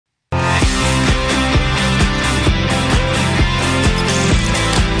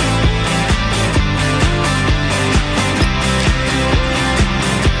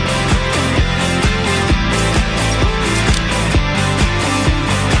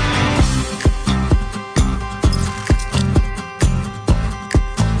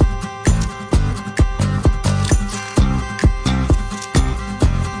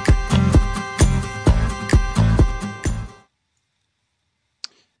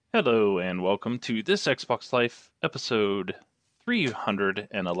Hello and welcome to this Xbox Life episode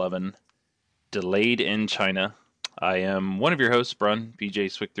 311, Delayed in China. I am one of your hosts, Brun, BJ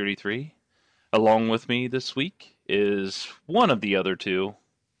Swick33. Along with me this week is one of the other two,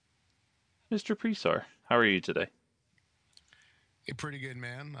 Mr. Presar. How are you today? Hey, pretty good,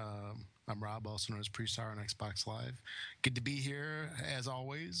 man. I'm Rob, also known as Pre-Star on Xbox Live. Good to be here, as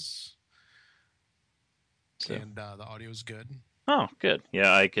always. So, And the audio is good. oh, good.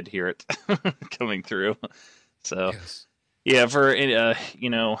 Yeah, I could hear it coming through. So, Yes. yeah, for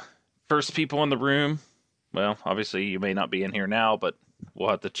first people in the room. Well, obviously you may not be in here now, but we'll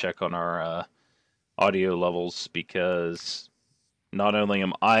have to check on our audio levels because not only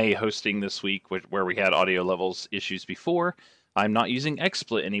am I hosting this week, where we had audio levels issues before, I'm not using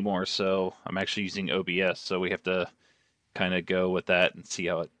XSplit anymore, so I'm actually using OBS. So we have to kind of go with that and see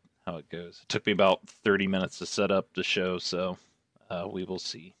how it goes. It took me about 30 minutes to set up the show, so we will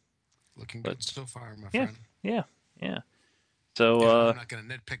see. Looking But good so far, my yeah, friend. yeah, yeah. So Yeah, I'm not going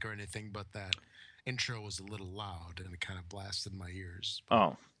to nitpick or anything, but that intro was a little loud and it kind of blasted my ears. But oh I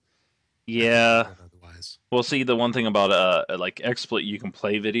think we're yeah. good otherwise. Well, see, the one thing about like XSplit, you can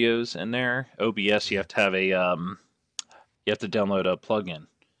play videos in there. OBS, you Yeah. have to have you have to download a plugin.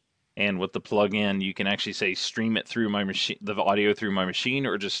 And with the plugin, you can actually say stream it through my machine, the audio through my machine,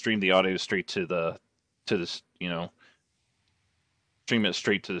 or just stream the audio straight to this, stream it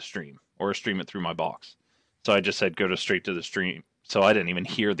straight to the stream, or stream it through my box. So I just said go to straight to the stream. So I didn't even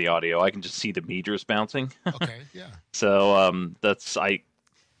hear the audio. I can just see the meters bouncing. Okay. Yeah. So that's I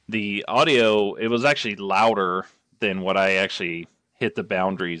the audio. It was actually louder than what I actually hit the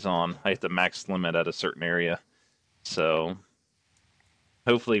boundaries on. I hit the max limit at a certain area. So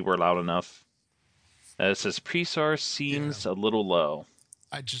hopefully we're loud enough. It says Presar Yeah. seems a little low.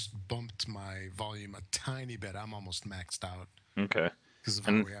 I just bumped my volume a tiny bit. I'm almost maxed out Okay. because of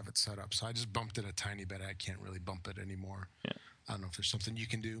how And we have it set up. So I just bumped it a tiny bit. I can't really bump it anymore. yeah, I don't know if there's something you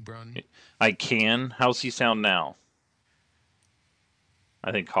can do, Brun. I can. How's he sound now?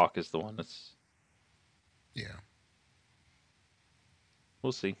 I think Hawk is the one that's. Yeah.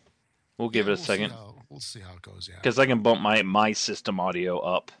 We'll see. We'll give Yeah, it a second we'll see how it goes. Yeah. because I can bump my system audio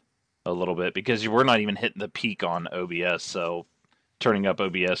up a little bit because we're not even hitting the peak on OBS, so turning up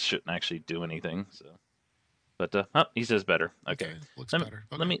OBS shouldn't actually do anything. So, but oh, he says better. Okay, Okay. Looks let me better.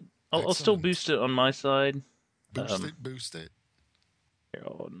 let Okay. me. I'll still Excellent. boost it on my side. Boost it. Boost it. Here,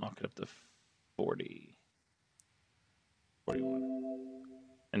 I'll knock it up to 40, 41.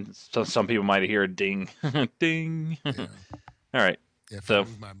 And so some people might hear a ding, ding. All Yeah. right. Yeah. If I So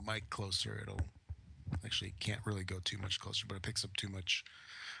move my mic closer, it'll actually can't really go too much closer, but it picks up too much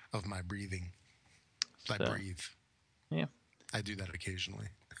of my breathing. I so breathe. yeah. I do that occasionally.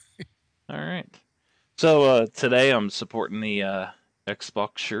 All right. So today I'm supporting the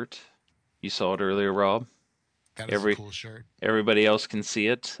Xbox shirt. You saw it earlier, Rob. That is a Every cool shirt. Everybody else can see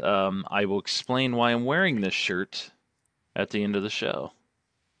it. I will explain why I'm wearing this shirt at the end of the show.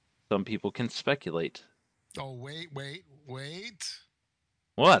 Some people can speculate. Oh, wait.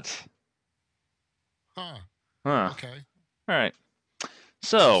 What? Huh. Huh. Okay. All right. I'm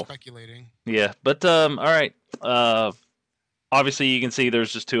So speculating. yeah, but all right. Obviously you can see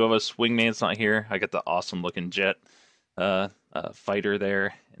there's just two of us. Wingman's not here. I got the awesome looking jet fighter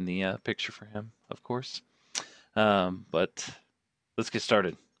there in the picture for him, of course. But let's get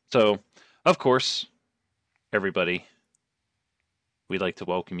started. So, of course, everybody, we'd like to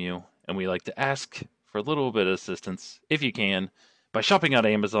welcome you and we like to ask for a little bit of assistance, if you can, by shopping at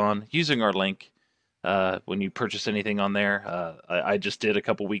Amazon using our link. When you purchase anything on there, I just did a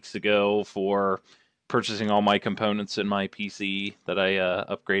couple weeks ago for purchasing all my components in my PC that I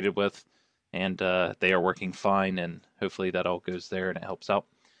upgraded with, and they are working fine. And hopefully that all goes there and it helps out.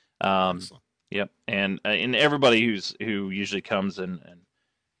 Um, Excellent. yep, and everybody who usually comes and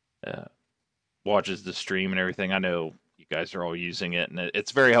watches the stream and everything, I know you guys are all using it, and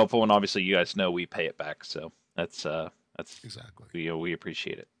it's very helpful. And obviously, you guys know we pay it back, so that's Exactly. we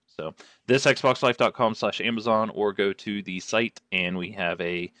appreciate it. So this xboxlife.com/amazon, or go to the site and we have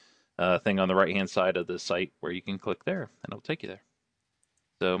a thing on the right hand side of the site where you can click there and it'll take you there.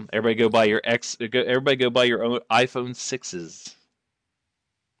 So everybody go buy Excellent. your everybody go buy your own iPhone 6s.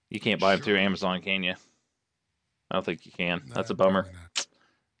 You can't buy them through Sure. Amazon, can you? I don't think you can. That's Nah, a bummer. probably not.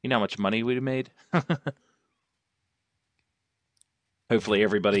 You know how much money we'd have made? Hopefully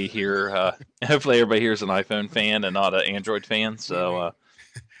everybody here hopefully everybody here is an iPhone fan and not an Android fan. So Wait.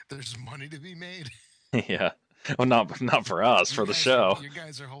 There's money to be made. yeah. Well, not for us, for the show. You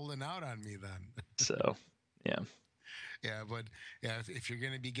guys are holding out on me then. So yeah. Yeah, but yeah, if you're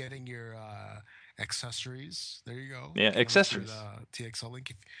going to be getting your accessories. There you go. Yeah, Get them through accessories. the TXL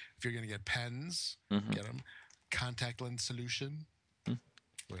link. If you're going to get pens, Hmm. get them. Contact lens solution.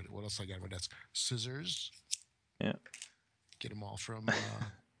 What else I got? That's scissors. Yeah, Get them all from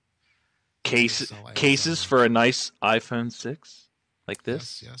case TXL and cases Zelmer. for a nice iPhone 6 like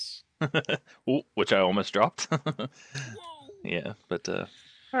Yes, this. yes. Ooh, which I almost dropped. Whoa! Yeah, but all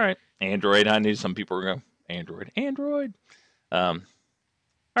right. Android. I knew some people were going Android. Android. Um,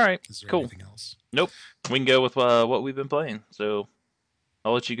 all right, Is there cool. anything else? Nope. We can go with what we've been playing. So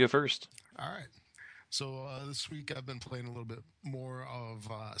I'll let you go first. All right. So this week I've been playing a little bit more of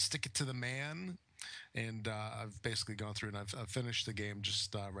Stick It to the Man, and I've basically gone through and I've finished the game,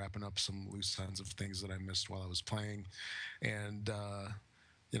 just wrapping up some loose ends of things that I missed while I was playing, and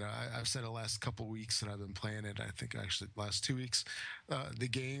I've said the last couple weeks that I've been playing it. I think actually last 2 weeks, the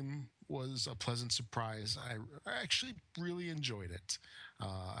game was a pleasant surprise. I actually really enjoyed it.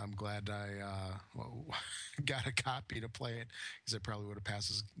 I'm glad I got a copy to play it because I probably would have passed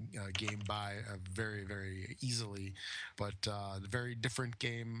this game by very, very easily. But very different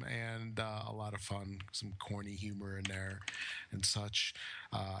game and a lot of fun. Some corny humor in there and such.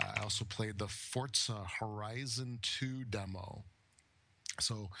 I also played the Forza Horizon 2 demo.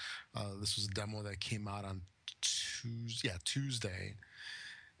 So this was a demo that came out on Tuesday,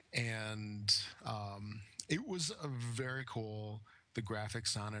 and it was a very cool. The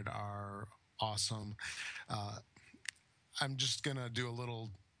graphics on it are awesome. Uh, I'm just gonna do a little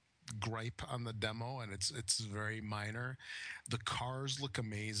gripe on the demo, and it's very minor. The cars look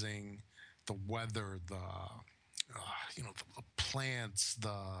amazing. The weather, the plants,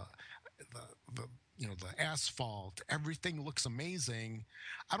 the the asphalt, everything looks amazing.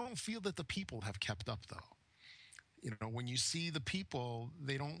 I don't feel that the people have kept up though. When you see the people,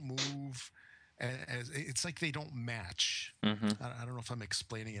 they don't move as it's like they don't match. Hmm. I don't know if I'm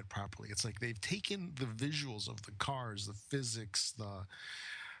explaining it properly. It's like they've taken the visuals of the cars, the physics, the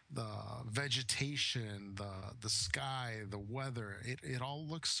vegetation, the sky, the weather. It all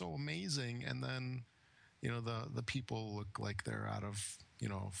looks so amazing, and then the people look like they're out of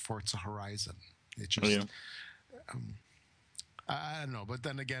Forza Horizon. It Yeah. just um, I don't know, but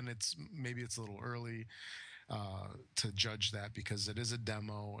then again, maybe it's a little early to judge that because it is a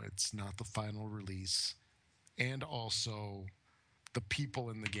demo. It's not the final release, and also the people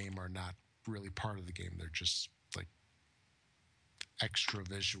in the game are not really part of the game. They're just like extra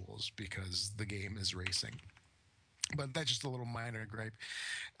visuals because the game is racing. But that's just a little minor gripe.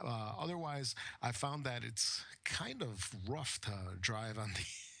 Otherwise, I found that it's kind of rough to drive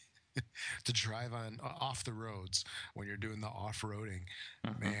on off the roads when you're doing the off-roading.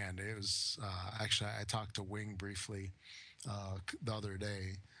 Hmm. Man, it was actually I talked to Wing briefly the other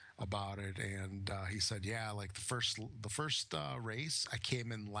day about it, and he said, "Yeah, like the first race, I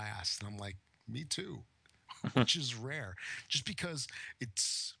came in last." And I'm like, "Me too," which is rare, just because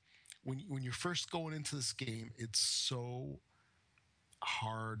it's when you're first going into this game, it's so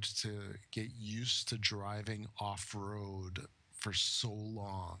hard to get used to driving off road for so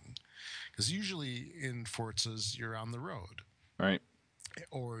long. Because usually in Forzas, you're on the road Right.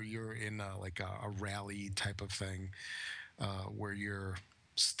 or you're in like a rally type of thing where you're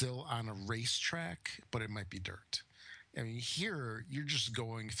still on a racetrack, but it might be dirt. I mean, here you're just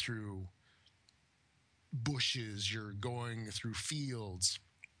going through bushes, you're going through fields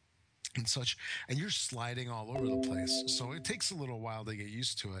and such, and you're sliding all over the place. So it takes a little while to get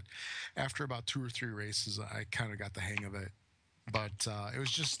used to it. After about two or three races, I kind of got the hang of it. But it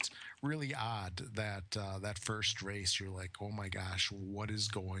was just really odd that that first race, you're like, oh my gosh, what is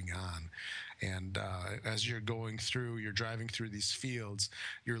going on? And as you're driving through these fields,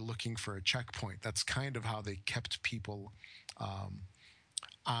 you're looking for a checkpoint. That's kind of how they kept people um,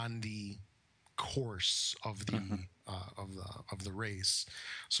 on the course of Hmm. the race.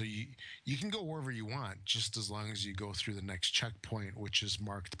 So you can go wherever you want, just as long as you go through the next checkpoint, which is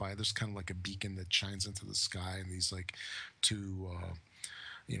marked by there's kind of like a beacon that shines into the sky, and these like two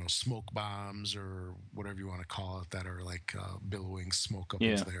smoke bombs or whatever you want to call it that are like billowing smoke up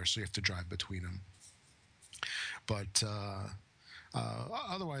Yeah. into there. So you have to drive between them. But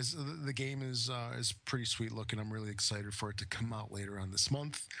otherwise, the game is pretty sweet looking. I'm really excited for it to come out later on this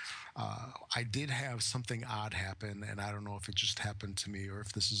month. I did have something odd happen, and I don't know if it just happened to me or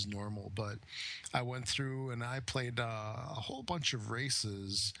if this is normal. But I went through and I played a whole bunch of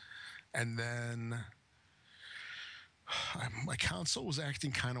races, and then my console was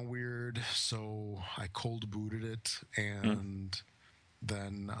acting kind of weird, so I cold booted it, Mm. and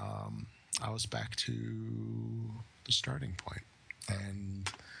then I was back to the starting point,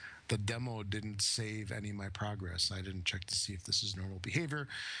 and the demo didn't save any of my progress. I didn't check to see if this is normal behavior,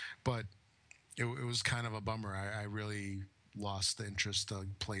 but it was kind of a bummer. I really lost the interest to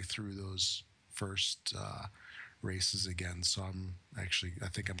play through those first races again. So I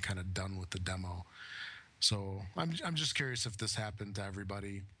think I'm kind of done with the demo. So I'm just curious if this happened to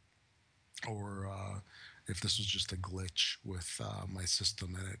everybody, or if this was just a glitch with my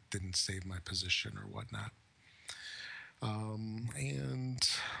system and it didn't save my position or whatnot. And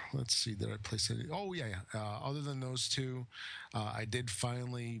let's see, did I place any? Oh yeah, yeah. Other than those two, I did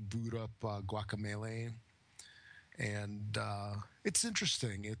finally boot up Guacamole, and it's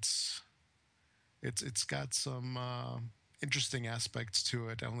interesting. It's got some interesting aspects to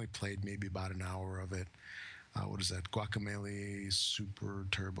it. I only played maybe about an hour of it. What is that? Guacamole Super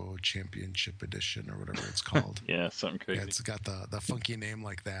Turbo Championship Edition or whatever it's called. Yeah, something Yeah, crazy. it's got the funky name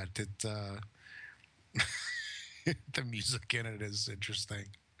like that. The music in it is interesting,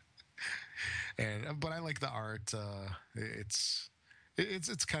 and but I like the art.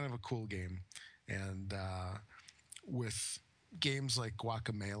 It's kind of a cool game, and with games like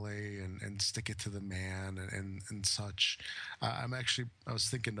Guacamole and Stick It to the Man and such, I was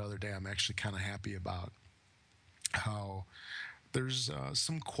thinking the other day I'm actually kind of happy about how there's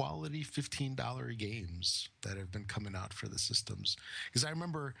some quality $15 games that have been coming out for the systems. Because I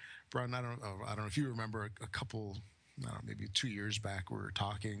remember, Brian, I don't know if you remember a couple, I don't know, maybe 2 years back, we were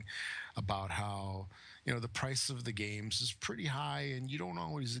talking about how the price of the games is pretty high, and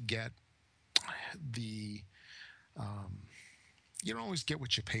the um, you don't always get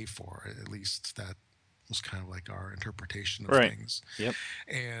what you pay for. At least that was kind of like our interpretation of Right. things. Yep.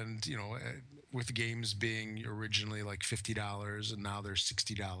 And with games being originally like $50 and now they're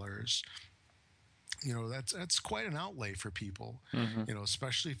 $60, that's quite an outlay for people. Hmm.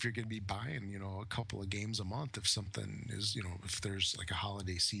 Especially if you're going to be buying a couple of games a month. If something is if there's like a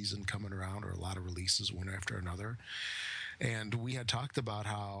holiday season coming around or a lot of releases one after another. And we had talked about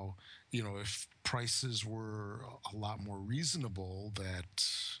how, if prices were a lot more reasonable, that,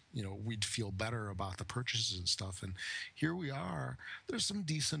 we'd feel better about the purchases and stuff. And here we are. There's some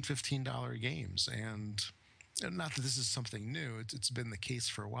decent $15 games. And not that this is something new, it's been the case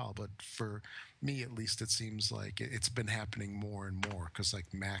for a while, but for me at least, it seems like it's been happening more and more. Because,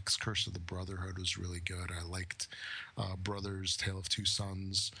 like, Max Curse of the Brotherhood was really good. I liked Brothers Tale of Two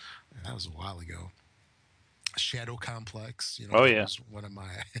Sons. That was a while ago. Shadow Complex. Oh That yeah. was one of my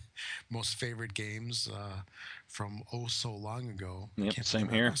most favorite games from oh so long ago. I Yep. can't Same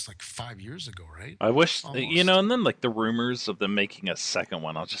believe that here. was like 5 years ago, right? I wish, Almost. and then like the rumors of them making a second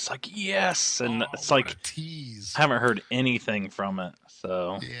one, I was just like, yes, and Oh, it's what like a tease! I haven't heard anything from it.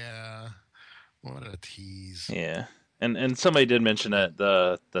 So Yeah, what a tease. yeah, and somebody did mention But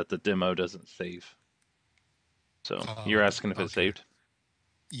that the demo doesn't save. So you're oh, asking if it okay, saved.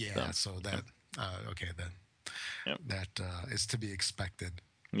 So yeah. So yeah, okay, then yep, that is to be expected.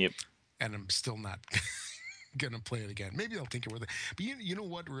 yep, And I'm still not gonna play it again. Maybe I'll think it worth it. But you know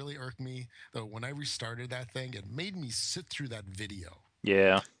what really irked me though? When I restarted that thing, it made me sit through that video.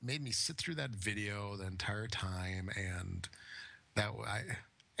 yeah, Made me sit through that video the entire time, and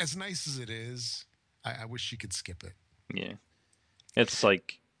as nice as it is, I wish you could skip it. yeah. It's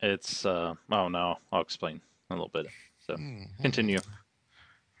like it's. Oh no, I'll explain a little bit. So Mm-hmm. continue.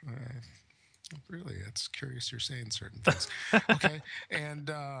 Really, it's curious you're saying certain things. Okay, and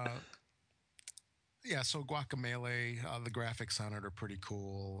yeah, so Guacamole, the graphics on it are pretty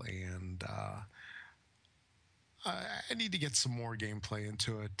cool, and I need to get some more gameplay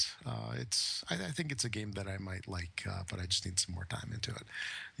into it. I think it's a game that I might like, but I just need some more time into it.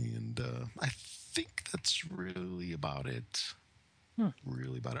 And I think that's really about it. Hmm.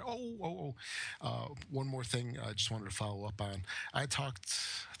 Really about it. One more thing I just wanted to follow up on. I talked,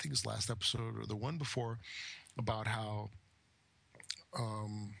 I think it was last episode or the one before, about how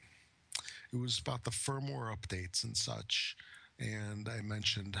um, it was about the firmware updates and such. And I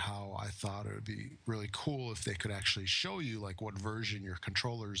mentioned how I thought it would be really cool if they could actually show you like what version your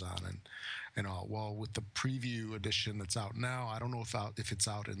controller's on and all. Well, with the preview edition that's out now, I don't know if it's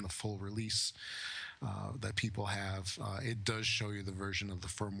out in the full release that people have. It does show you the version of the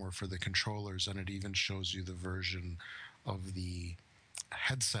firmware for the controllers, and it even shows you the version of the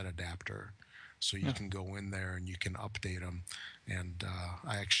headset adapter. So you Hmm. can go in there and you can update them. And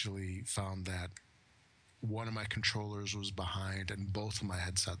I actually found that one of my controllers was behind and both of my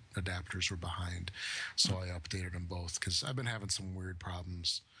headset adapters were behind. So I updated them both because I've been having some weird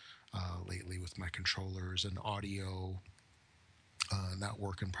problems lately with my controllers and audio not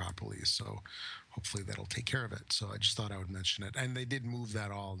working properly. So hopefully that'll take care of it. So I just thought I would mention it. And they did move that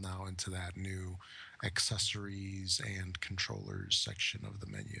all now into that new accessories and controllers section of the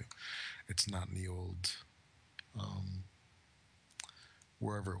menu. It's not in the old um,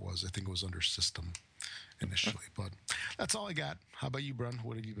 wherever it was. I think it was under system initially. But that's all I got. How about you, Brun?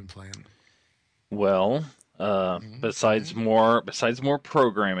 What have you been playing? Well, Hmm. besides more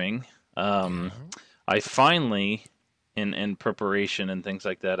programming, um, Yeah. I finally, in preparation and things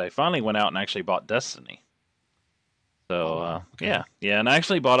like that, I finally went out and actually bought Destiny. Oh So wow. Okay. yeah, and I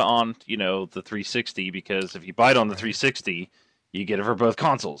actually bought it on the 360 because if you buy it on the Right. 360, you get it for both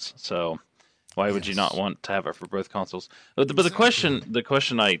consoles. So why would you not Yes. want to have it for both consoles? But Exactly. the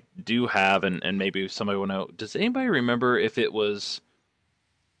question I do have, and maybe somebody will know, does anybody remember if it was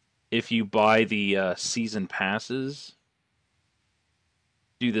if you buy the season passes?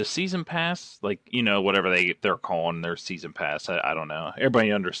 Do the season pass, like whatever they're calling their season pass? I don't know.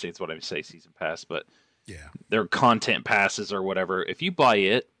 Everybody understands what I say season pass, but Yeah. their content passes or whatever. If you buy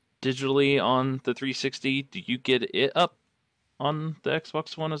it digitally on the 360, do you get it up on the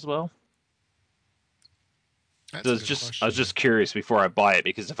Xbox One as well? That's a good I was question. just curious before I buy it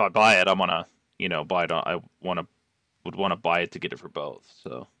because if I buy it, I'm gonna buy it. I would want to buy it to get it for both.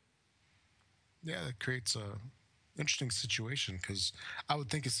 So Yeah, that creates a interesting situation because I would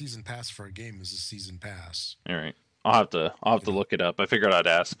think a season pass for a game is a season pass. all right, I'll have You to know. look it up. I figured I'd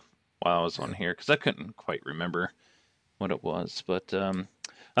ask while I was on Yeah. here because I couldn't quite remember what it was. But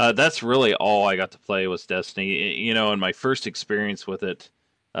that's really all I got to play was Destiny. And my first experience with it,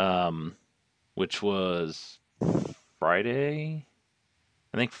 um, which was Friday.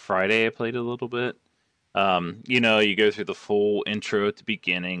 I think Friday I played a little bit. You go through the full intro at the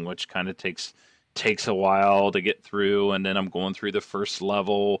beginning, which kind of takes a while to get through, and then I'm going through the first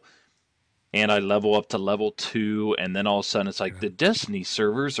level, and I level up to level 2, and then all of a sudden it's like Yeah. the Destiny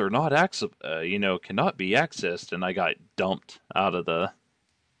servers are not cannot be accessed, and I got dumped out of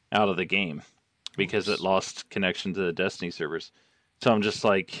the game because it Oops. lost connection to the Destiny servers. So I'm just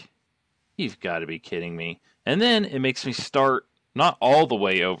like, you've got to be kidding me. And then it makes me start not all the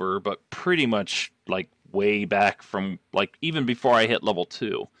way over, but pretty much like way back from like even before I hit level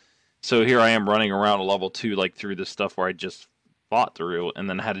 2. So here I am running around a level 2 like through the stuff where I just fought through and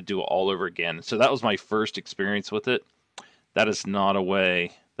then had to do it all over again. So that was my first experience with it. That is not a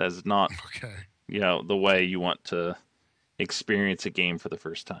way. That is not, Okay. the way you want to experience a game for the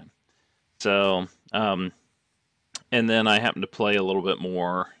first time. So, and then I happened to play a little bit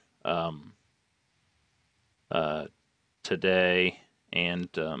more um, uh, today and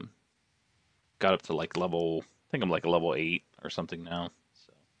got up to like level. I think I'm like a level 8 or something now.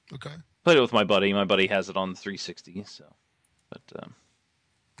 So Okay. played it with my buddy. My buddy has it on the 360. So, but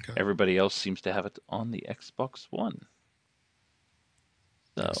Okay. everybody else seems to have it on the Xbox One.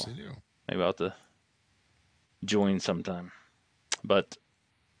 Yes, So I do. maybe I'll have to join sometime. But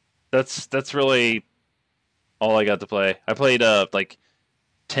that's really all I got to play. I played like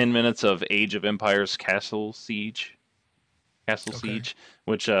 10 minutes of Age of Empires Castle Okay. Siege,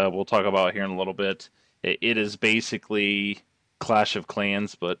 which we'll talk about here in a little bit. It is basically Clash of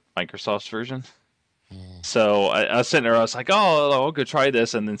Clans, but Microsoft's version. Hmm. So I was sitting there, I was like, oh, I'll go try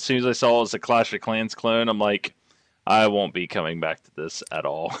this. And then as soon as I saw it was a Clash of Clans clone, I'm like, I won't be coming back to this at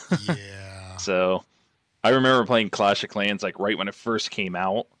all. Yeah. So I remember playing Clash of Clans like right when it first came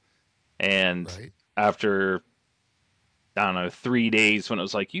out. And Right. after, I don't know, 3 days when it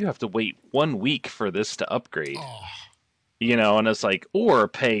was like, you have to wait 1 week for this to upgrade. Oh, And it's like, or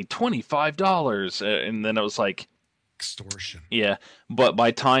pay $25. And then it was like, extortion. yeah. But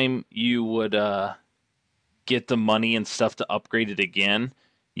by time you would get the money and stuff to upgrade it again,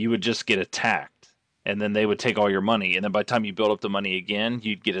 you would just get attacked. And then they would take all your money. And then by the time you build up the money again,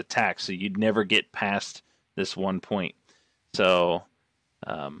 you'd get attacked. So you'd never get past this one point. So,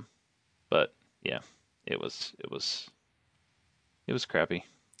 um, but yeah, it was crappy.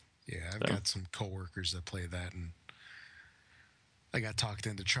 Yeah, I've So got some coworkers that play that, and I got talked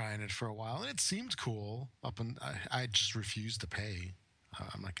into trying it for a while, and it seemed cool. I just refused to pay.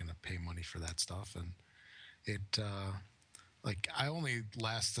 I'm not going to pay money for that stuff, and it like I only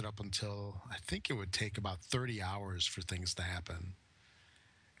lasted up until I think it would take about 30 hours for things to happen,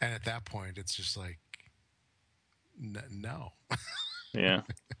 and at that point, it's just like no, yeah,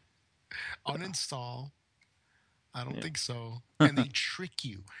 uninstall. I don't yeah, think so. And they trick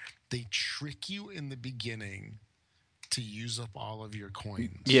you. They trick you in the beginning to use up all of your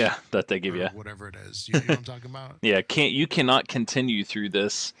coins yeah. That they give or you. whatever it is. You know what I'm talking about? Yeah, you cannot continue through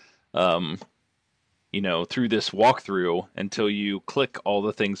this um, through this walkthrough until you click all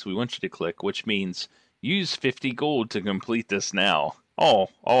the things we want you to click, which means use 50 gold to complete this now. Oh,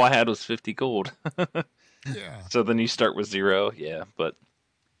 all I had was 50 gold. Yeah. So then you start with 0. Yeah, but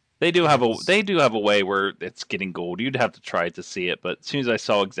And it was they do have a way where it's getting gold. You'd have to try it to see it, but as soon as I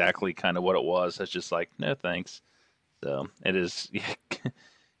saw exactly kind of what it was, I was just like, no thanks. So it is, yeah,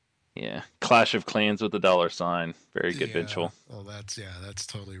 yeah. Clash of Clans with the dollar sign. Very good Yeah. visual. Oh, that's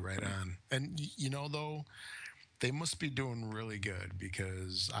totally right on. And you know though, they must be doing really good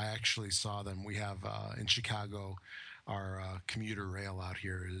because I actually saw them. We have in Chicago, our commuter rail out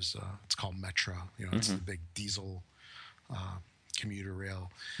here is it's called Metra. You know, it's Hmm. the big diesel uh, commuter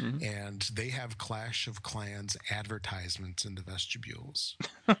rail, Hmm. and they have Clash of Clans advertisements in the vestibules.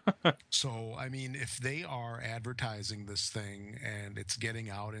 So I mean, if they are advertising this thing and it's getting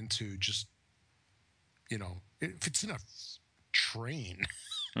out into just if it's in a train,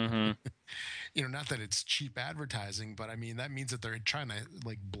 Hmm. not that it's cheap advertising, but I mean that means that they're trying to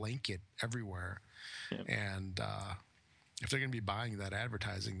like blanket everywhere. Yeah. And if they're going to be buying that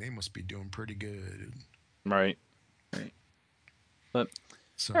advertising, they must be doing pretty good. Right. Right. But all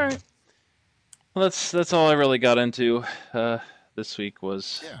So right. Well, that's all I really got into uh, this week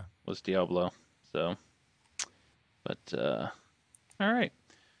yeah, was Diablo. So, but all right.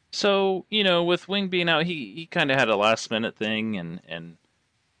 So with Wing being out, he kind of had a last minute thing and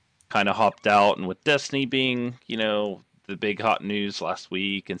kind of hopped out, and with Destiny being the big hot news last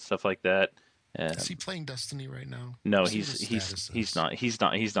week and stuff like that. is he Um, playing Destiny right now? no, See what his status he's is. not he's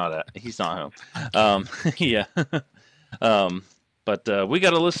not home. I'm kidding. I'm Yeah. kidding. um, but we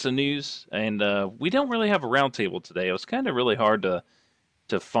got a list of news, and we don't really have a roundtable today. It was kind of really hard to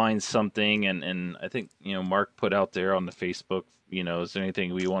find something, and I think Mark put out there on the Facebook, is there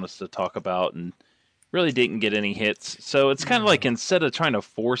anything we want us to talk about, and really didn't get any hits. So it's kind of Yeah. like instead of trying to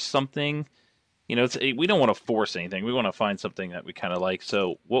force something, we don't want to force anything. We want to find something that we kind of like.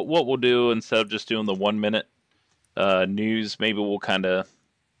 So what we'll do instead of just doing the 1 minute news, maybe we'll kind of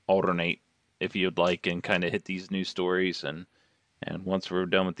alternate if you'd like and kind of hit these news stories and once we're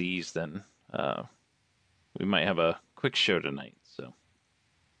done with these, then uh, we might have a quick show tonight. So,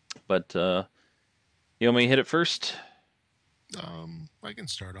 but you want me to hit it first? I can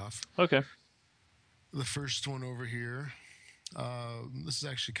start off. Okay. The first one over here. This is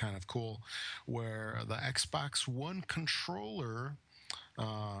actually kind of cool, where the Xbox One controller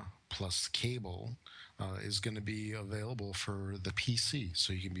plus cable is going to be available for the PC,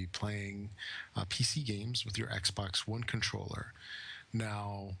 so you can be playing PC games with your Xbox One controller.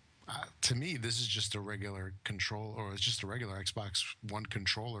 Now, to me, this is just a regular control, or it's just a regular Xbox One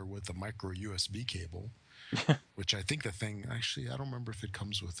controller with a micro USB cable, which I think the thing actually I don't remember if it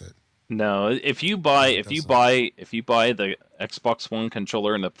comes with it. No, if you buy No, it doesn't. the Xbox One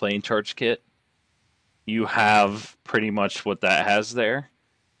controller and the playing charge kit, you have pretty much what that has there.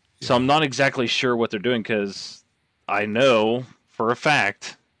 So I'm Yeah, not exactly sure what they're doing because I know for a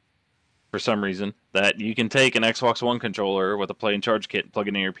fact, for some reason, that you can take an Xbox One controller with a play and charge kit, plug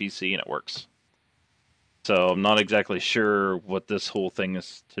it in your PC, and it works. So I'm not exactly sure what this whole thing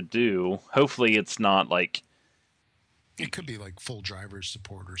is to do. Hopefully, it's not like, it could be like full driver's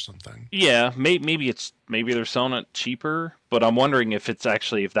support or something. yeah, maybe they're selling it cheaper, but I'm wondering if it's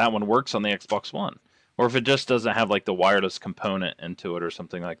actually if that one works on the Xbox One, or if it just doesn't have like the wireless component into it or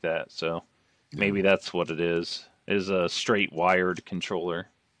something like that. So Yeah, maybe that's what it is a straight wired controller.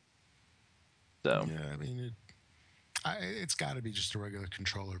 So yeah. I mean, it's got to be just a regular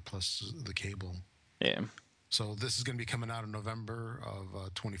controller plus the cable. yeah. So this is going to be coming out in November of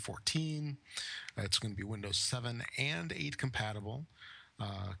 2014. It's going to be Windows 7 and 8 compatible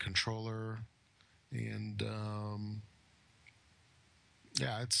controller, and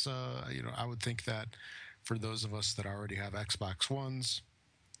yeah, it's I would think that for those of us that already have Xbox Ones,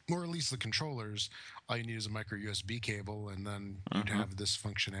 or at least the controllers, all you need is a micro USB cable, and then you'd Hmm. have this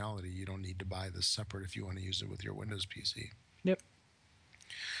functionality. You don't need to buy this separate if you want to use it with your Windows PC. Yep.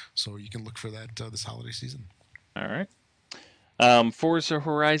 So you can look for that this holiday season. All right. Forza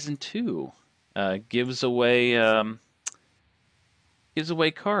Horizon 2 gives away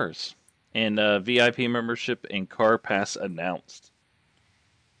cars and VIP membership and car pass announced. Right.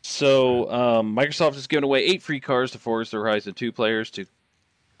 So Microsoft is giving away 8 free cars to Forza Horizon 2 players to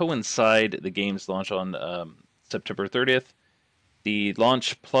coincide the game's launch on September 30th. The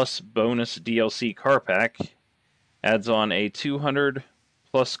launch plus bonus DLC car pack adds on a 200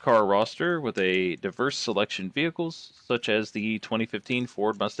 plus car roster with a diverse selection of vehicles, such as the 2015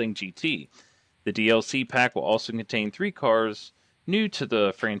 Ford Mustang GT. The DLC pack will also contain 3 cars new to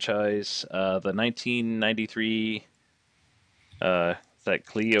the franchise: the 1993 that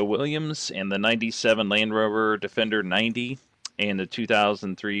Clio Williams, and the 97 Land Rover Defender 90, and the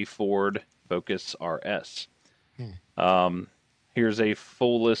 2003 Ford Focus RS. Hmm. Um, Here's a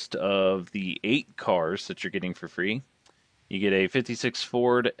full list of the 8 cars that you're getting for free. You get a 56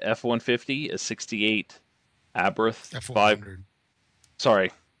 Ford F-150, a 68 Abarth F one 5. hundred.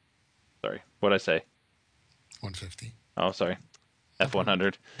 Sorry, what did I say? 150. Oh, sorry, No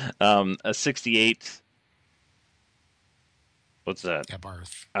problem. F100. A 68. What's that?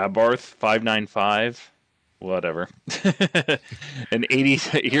 Abarth. Abarth 595. Whatever. An 80.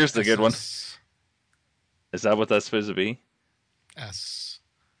 Here's the good one. SS. Is that what that's supposed to be? S.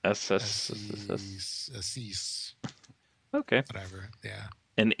 S S S S SC. S. SC. Okay. Whatever. Yeah.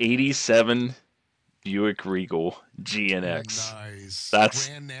 An 87 Buick Regal GNX. Nice. That's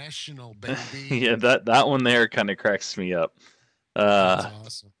Grand National, baby. yeah. That one there kind of cracks me up. That's Uh,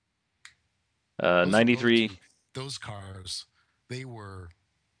 awesome. 93. Those cars, they were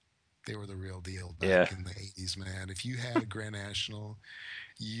they were the real deal Yeah. back in the 80s, man. If you had a Grand National,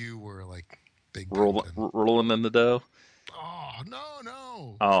 you were like big pimping. Rolling in the dough. Oh, no,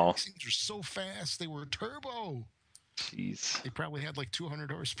 no. Oh, These things were so fast. They were turbo. jeez. They probably had like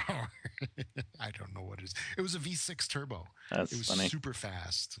 200 horsepower. I don't know what it is. It was a V6 turbo. It That's was funny. super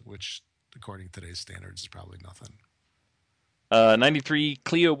fast, which according to today's standards is probably nothing. 93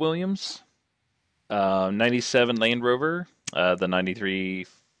 Clio Williams. 97 Land Rover. The 93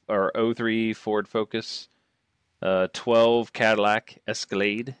 or '03 Ford Focus. 12 Cadillac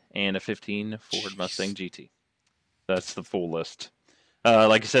Escalade and a 15 Ford Mustang Jeez. GT. That's the full list.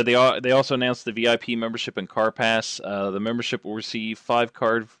 Like I said, they also announced the VIP membership and Car Pass. The membership will receive five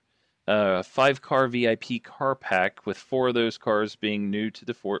car VIP car pack, with four of those cars being new to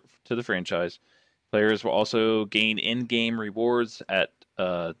the franchise. Players will also gain in-game rewards at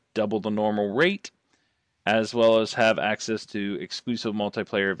double the normal rate, as well as have access to exclusive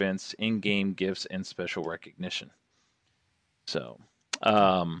multiplayer events, in-game gifts, and special recognition. So,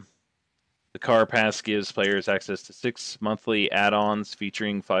 um, the Car Pass gives players access to 6 monthly add-ons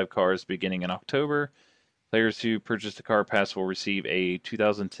featuring 5 cars beginning in October. Players who purchase the Car Pass will receive a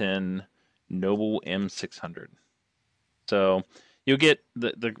 2010 Noble M600. So you'll get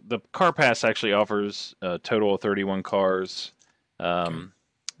the Car Pass actually offers a total of 31 cars, Okay. um,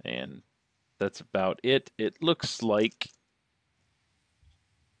 and that's about it. It looks like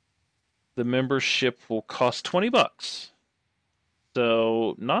the membership will cost $20,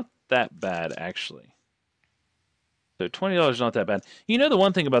 so not that bad actually. So $20 is not that bad. You know the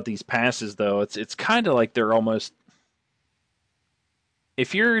one thing about these passes though, it's kind of like they're almost,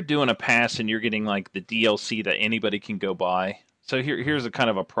 if you're doing a pass and you're getting like the DLC that anybody can go buy. So here's Right. a kind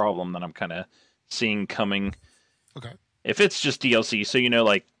of a problem that I'm kind of seeing coming. Okay. If it's just DLC, so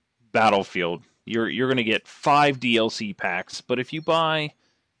like Battlefield, you're going to get 5 DLC packs, but if you buy,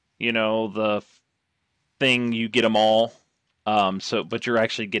 the thing, you get them all. But you're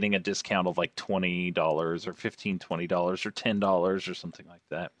actually getting a discount of like $20 or 15, $20 or $10 or something like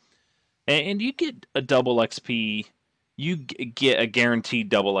that, and you get a double XP. You get a guaranteed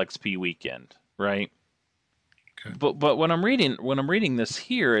double XP weekend, right? Okay. But when I'm reading this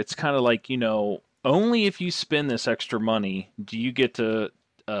here, it's kind of like, only if you spend this extra money do you get to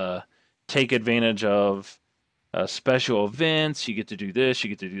uh, take advantage of special events. You get to do this, you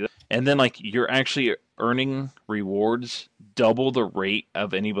get to do that, and then like you're actually earning rewards double the rate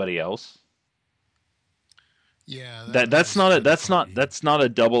of anybody else. Yeah, That that that's was not a kind of that's not funny. that's not a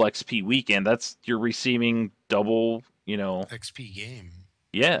double XP weekend. That's you're receiving double. XP game.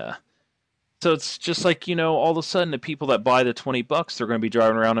 Yeah. So it's just like, all of a sudden the people that buy the $20, they're going to be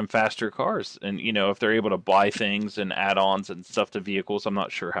driving around in faster cars. And, if they're able to buy things and add ons and stuff to vehicles, I'm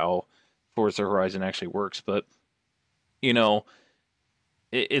not sure how Forza Horizon actually works, but, you know,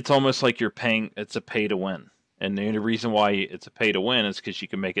 it's almost like it's a pay to win. And the only reason why it's a pay to win is because you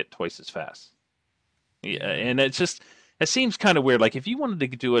can make it twice as fast. Yeah. Yeah. And it seems kind of weird. Like if you wanted to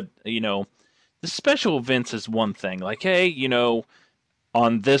do the special events is one thing. Like, hey,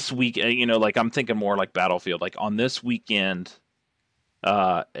 on this week, like I'm thinking more like Battlefield. Like on this weekend,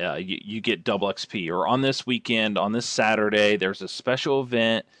 you get double XP, or on this weekend, on this Saturday, there's a special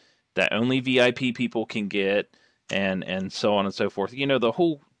event that only VIP people can get, and so on and so forth. The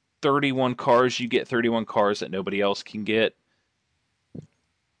whole 31 cars, you get 31 cars that nobody else can get.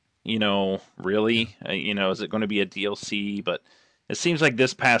 Yeah. Really, is it going to be a DLC? But it seems like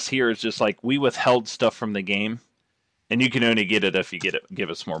this pass here is just like we withheld stuff from the game, and you can only get it if you give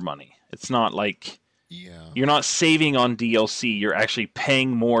us more money. It's not like Yeah. you're not saving on DLC. You're actually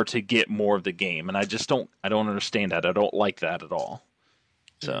paying more to get more of the game, and I don't understand that. I don't like that at all.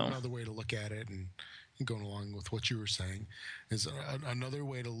 And So another way to look at it, and going along with what you were saying, is another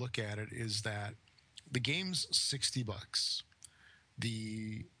way to look at it is that the game's $60.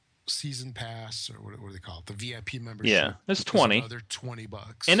 The season pass, or what do they call it? The VIP yeah, membership it's is 20, another and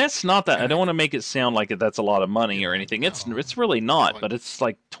 $20. that's not that. I And don't want to make it sound like that's a lot of money or anything. It's no, it's really not, but but it's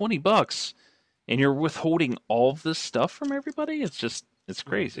like $20, and you're withholding all of this stuff from everybody. It's right,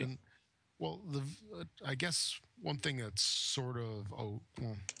 crazy. and Well, I guess one thing that's sort of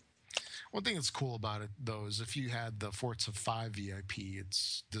one thing that's cool about it though is if you had the Forza 5 VIP,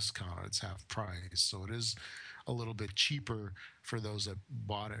 it's discounted, it's half price, so it is a little bit cheaper for those that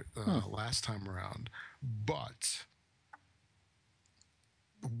bought it Hmm. last time around. But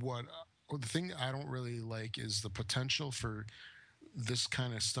what the thing I don't really like is the potential for this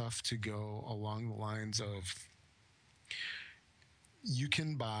kind of stuff to go along the lines of you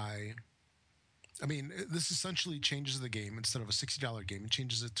can buy. I mean, this essentially changes the game. Instead of a $60 game, it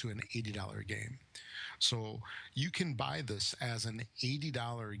changes it to an $80 game. So you can buy this as an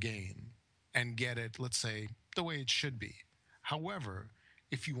 $80 game and get it, let's say, the way it should be. However,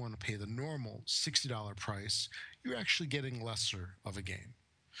 if you want to pay the normal $60 price, you're actually getting lesser of a game.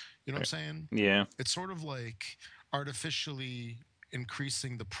 You know what I'm Right. saying? Yeah. It's sort of like artificially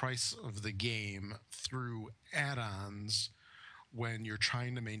increasing the price of the game through add ons when you're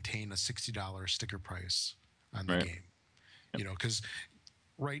trying to maintain a $60 sticker price on the Right. game. Yep. Because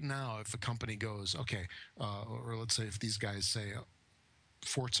right now, if a company goes, okay, or let's say if these guys say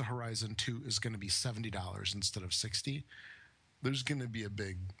Forza Horizon 2 is going to be $70 instead of 60, there's going to be a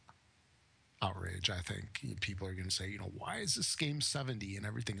big outrage. I think people are going to say, why is this game 70 and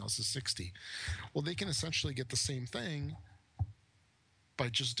everything else is 60? Well, they can essentially get the same thing by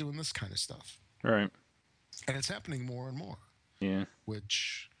just doing this kind of stuff. Right. And it's happening more and more, Yeah.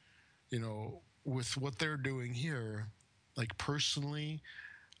 which, with what they're doing here, like personally,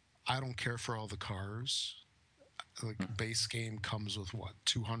 I don't care for all the cars. Like base game comes with what,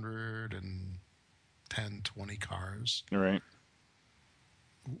 210, 20 cars. Right.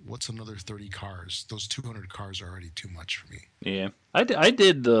 What's another 30 cars? Those 200 cars are already too much for me. Yeah. I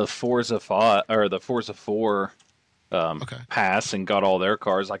did the Forza 5 or the Forza 4 Okay. pass and got all their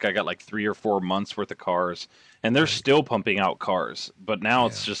cars. Like I got like 3 or 4 months worth of cars, and they're Right. still pumping out cars. But now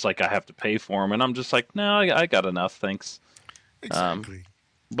it's Yeah. just like I have to pay for them, and I'm just like, no, I got enough, thanks. Um, Exactly.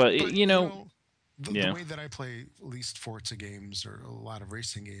 but But, the yeah, way that I play at least Forza games or a lot of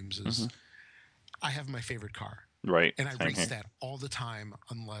racing games hmm is I have my favorite car right, and I same race here. that all the time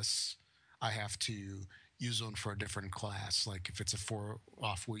unless I have to use one for a different class. Like if it's a four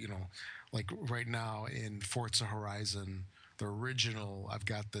off, like right now in Forza Horizon, the original, I've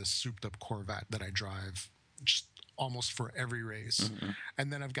got this souped up Corvette that I drive just almost for every race. Hmm.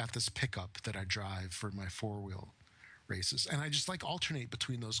 And then I've got this pickup that I drive for my four wheel races. And I just like alternate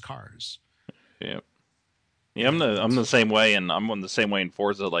between those cars, Yeah, yeah, I'm and the same way, and I'm on the same way in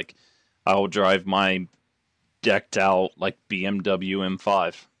Forza. Like I'll drive my decked out like BMW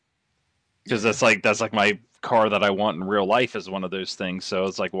M5 because yeah, that's like my car that I want in real life is one of those things. So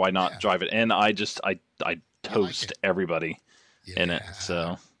it's like why not yeah, drive it? And I you like toast it. everybody in it. Yeah.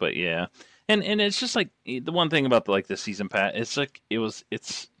 So, but yeah, and it's just like the one thing about the season pass. It's like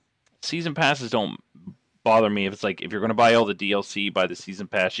it's season passes don't bother me if it's like if you're going to buy all the DLC by the season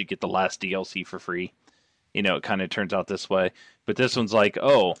pass, you get the last DLC for free. It kind of turns out this way. But this one's like,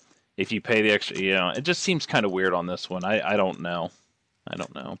 oh, if you pay the extra, it just seems kind of weird on this one. I don't know. I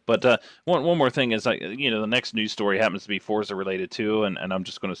don't know. But one more thing is like the next news story happens to be Forza related too, and I'm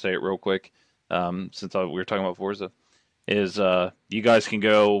just going to say it real quick, since we were talking about Forza, is you guys can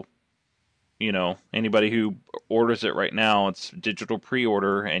go. Anybody who orders it right now, it's digital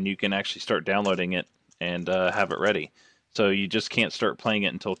pre-order, and you can actually start downloading it and have it ready. So you just can't start playing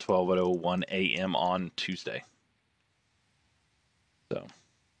it until 12:01 a.m. on Tuesday. So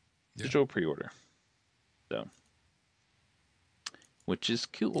Yeah. digital pre-order. So which is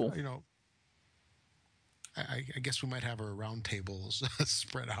cool. You know, I guess we might have our round tables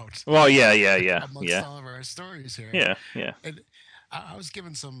spread out Well, yeah, amongst yeah, all of our stories here. yeah, yeah. And I was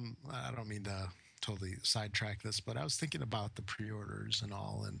given some, I don't mean to totally sidetrack this, but I was thinking about the pre orders and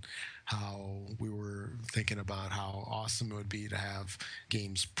all, and how we were thinking about how awesome it would be to have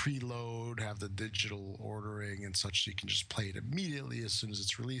games preload, have the digital ordering and such, so you can just play it immediately as soon as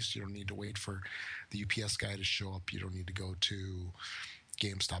it's released. You don't need to wait for the UPS guy to show up. You don't need to go to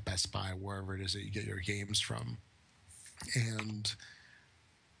GameStop, Best Buy, wherever it is that you get your games from. And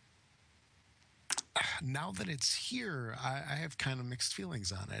now that it's here, I have kind of mixed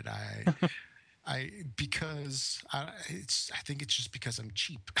feelings on it. Because I think it's just because I'm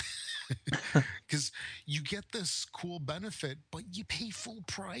cheap. Because you get this cool benefit, but you pay full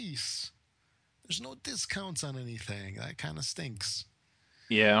price. There's no discounts on anything. That kind of stinks.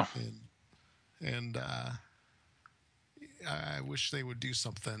 Yeah, And and I wish they would do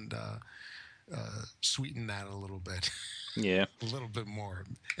something to sweeten that a little bit, yeah. a little bit more.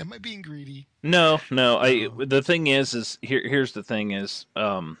 Am I being greedy? No, no. I No. the thing is here's the thing is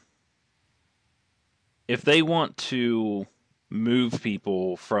if they want to move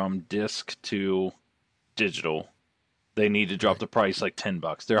people from disc to digital, they need to drop Right. the price like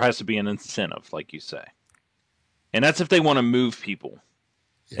 $10. There has to be an incentive, like you say, and that's if they want to move people.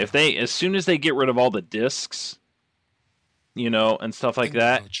 If Yeah. they, as soon as they get rid of all the discs, and stuff like Then you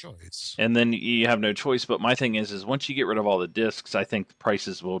have that, no choice. and then you have no choice. But my thing is once you get rid of all the discs, I think the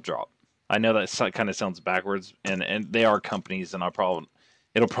prices will drop. I know that kind of sounds backwards, and they are companies, and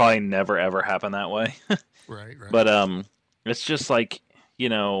it'll probably never ever happen that way. Right. Right. But it's just like you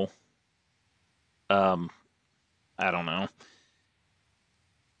know, um, I don't know.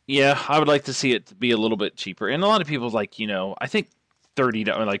 Yeah, I would like to see it be a little bit cheaper. And a lot of people like, I think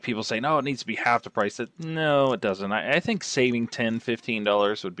 $30. Like people say, no, it needs to be half the price. No, it doesn't. I think saving $10,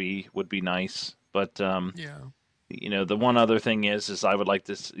 $15 would be nice. But Yeah. the one other thing is I would like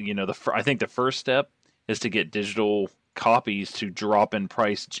this. I think the first step is to get digital copies to drop in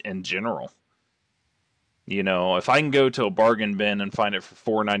price in general. If I can go to a bargain bin and find it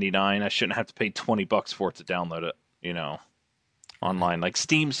for $4.99, I shouldn't have to pay $20 for it to download it. Right. Online like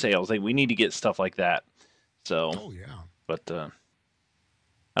Steam sales. We need to get stuff like that. So, Oh yeah. but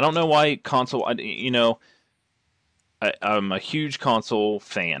I don't know why console. I'm a huge console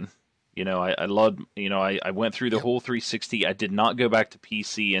fan. I love. I went through the Yep. whole 360. I did not go back to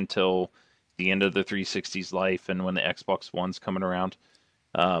PC until the end of the 360's life, and when the Xbox One's coming around.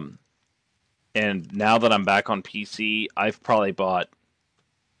 Um, and now that I'm back on PC, I've probably bought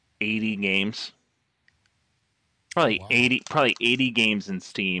 80 games. Oh Probably wow. 80 games in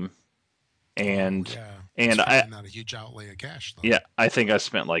Steam, Oh and yeah. It's and I probably not a huge outlay of cash though. yeah, I think I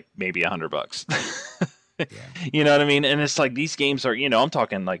spent like maybe $100. Yeah. You know what I mean? And it's like these games are, I'm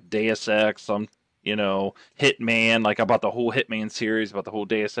talking like Deus Ex, Hitman. Like I bought the whole Hitman series, I bought the whole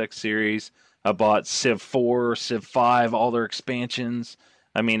Deus Ex series. I bought Civ 4, Civ 5, all their expansions.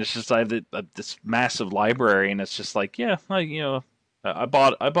 I mean, it's just I have this massive library, and it's just like, yeah, I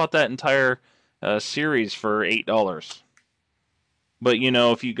bought that entire series for $8. But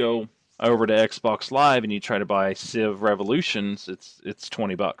if you go over to Xbox Live and you try to buy Civ Revolutions, it's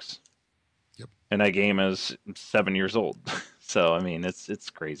 $20, Yep. and that game is 7 years old. So I mean, it's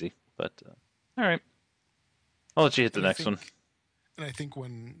crazy. But all right, I'll let you hit the And I next think one. and I think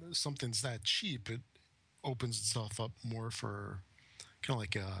when something's that cheap, it opens itself up more for kind of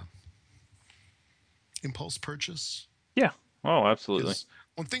like a impulse purchase. Yeah. Oh, absolutely. Because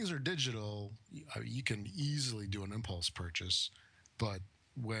when things are digital, you can easily do an impulse purchase, but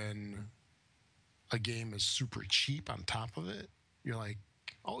when a game is super cheap on top of it, you're like,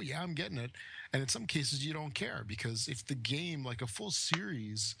 oh yeah, I'm getting it. And in some cases, you don't care because if the game, like a full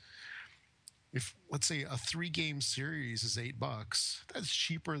series, if let's say a 3 game series is $8, that's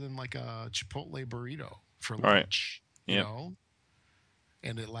cheaper than like a Chipotle burrito for All right. lunch, Yep.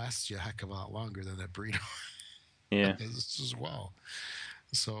 and it lasts you a heck of a lot longer than that burrito Yeah. is as well.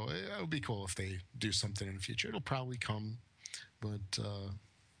 So it would be cool if they do something in the future. It'll probably come, but we'll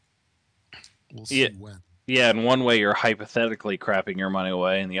Yeah. see when. Yeah. In one way, you're hypothetically crapping your money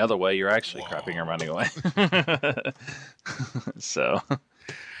away, and the other way, you're actually crapping your money Whoa. away. so, and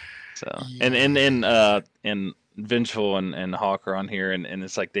Yeah, and yeah, and yeah. uh, and Vengeful and Hawk are on here, and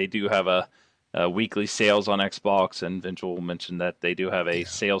it's like they do have a weekly sales on Xbox, and Vengeful mentioned that they do have a Yeah,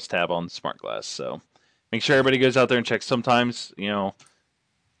 sales tab on Smart Glass. So make sure yeah, everybody goes out there and checks. Sometimes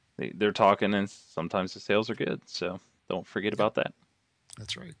they're talking, and sometimes the sales are good. So don't forget yep. about that.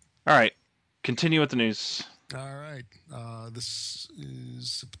 That's right. All right, continue with the news. All right. This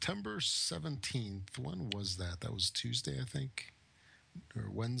is September 17th. When was that? That was Tuesday, I think, or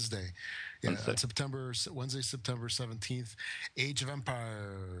Wednesday. Yeah, Wednesday. Wednesday, September 17th. Age of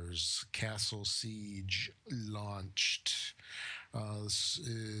Empires Castle Siege launched. This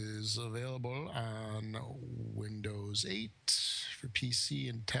is available on Windows 8 for PC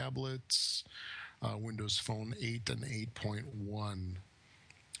and tablets, Windows Phone 8 and 8.1.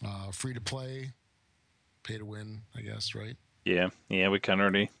 Free to play, pay to win, I guess, right? Yeah, yeah, we kind of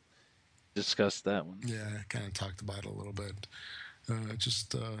already discussed that one. Yeah, kind of talked about it a little bit.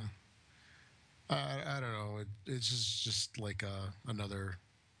 Just, I don't know. It's just like another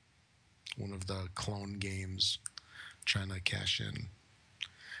one of the clone games trying to cash in.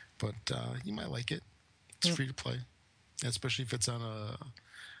 But you might like it. It's Yep. free to play, especially if it's on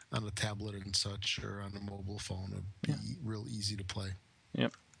a tablet and such or on a mobile phone. It'd Yeah. be real easy to play.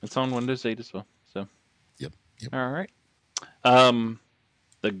 Yep. It's on Windows 8 as well. So, Yep, yep, all right. Um,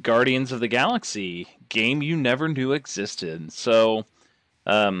 the Guardians of the Galaxy game you never knew existed. So,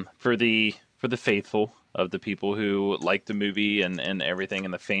 for the faithful of the people who like the movie and everything,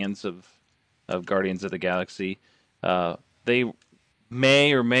 and the fans of Guardians of the Galaxy, they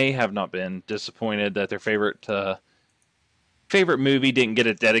may or may have not been disappointed that their favorite favorite movie didn't get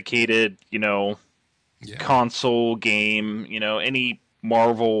a dedicated, Yeah. console game. Any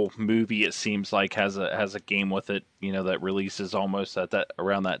Marvel movie it seems like has a game with it. That releases almost at that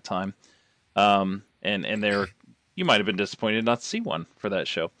around that time. And there, you might have been disappointed not to see one for that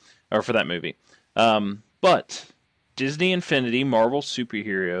show or for that movie. But Disney Infinity Marvel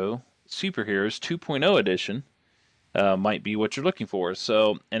Superheroes 2.0 edition might be what you're looking for.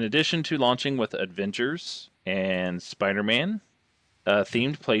 So, in addition to launching with Adventures and Spider-Man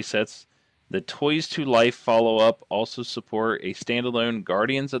themed playsets, the Toys to Life follow-up also support a standalone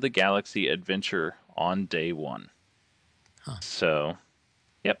Guardians of the Galaxy adventure on day one. Huh. So,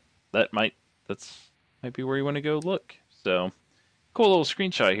 yep, that's might be where you want to go look. So, cool little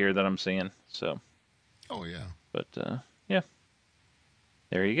screenshot here that I'm seeing. So, Oh yeah. but yeah,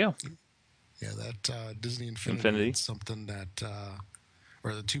 there you go. Yeah, that Disney Infinity, Infinity. it's something that,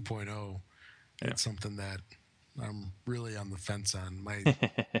 or the 2.0, Yeah. it's something that I'm really on the fence on.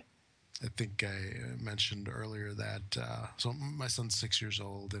 I think I mentioned earlier that, so my son's 6 years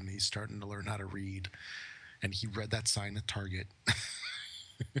old and he's starting to learn how to read. And he read that sign at Target that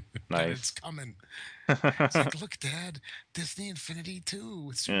it's Nice. coming. It's like, look, Dad, Disney Infinity 2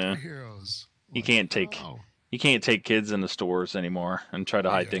 with Yeah. superheroes. I'm You like, can't take oh, you can't take kids into stores anymore and try to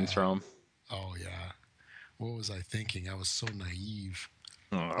hide things yeah. from Oh, yeah. What was I thinking? I was so naive.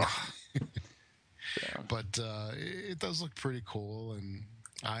 them. Ugh. So, But it does look pretty cool, and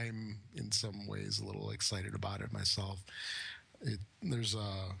I'm in some ways a little excited about it myself. There's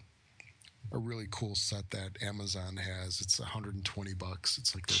a really cool set that Amazon has. It's $120.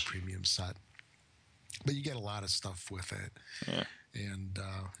 It's like their premium set, but you get a lot of stuff with it. yeah. And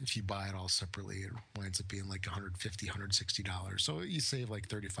if you buy it all separately, it winds up being like $150, $160. So you save like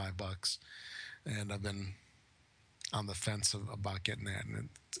 $35. And I've been on the fence about getting that, and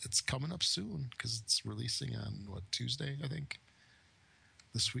it's coming up soon because it's releasing on what, Tuesday, I think,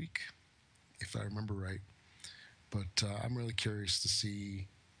 this week, if I remember right. But I'm really curious to see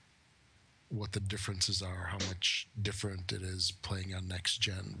what the differences are, how much different it is playing on next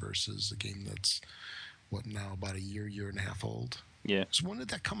gen versus a game that's what now, about a year and a half old. Yeah. So when did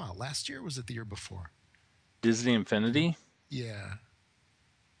that come out? Last year? Or was it the year before? Disney Infinity? Yeah,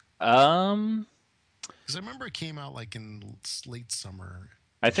 Um because I remember it came out like in late summer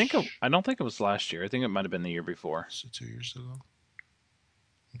I ish. don't think it was last year. I think it might have been the year before. So 2 years ago.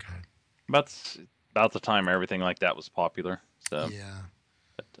 Okay. About about the time everything like that was popular. So, Yeah.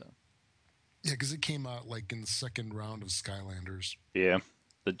 but Yeah, because it came out like in the second round of Skylanders. yeah,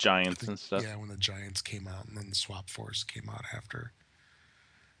 the I Giants think, and stuff. yeah, when the Giants came out and then the Swap Force came out after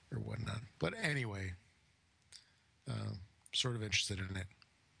or whatnot. But anyway, uh, sort of interested in it.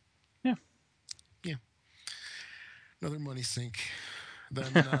 Yeah. Yeah, another money sink.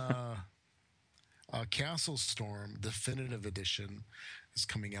 Then Castle Storm Definitive Edition is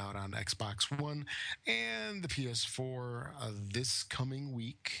coming out on Xbox One and the PS4 this coming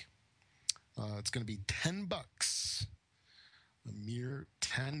week. It's going to be $10, a mere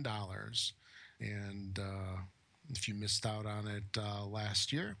 $10. And if you missed out on it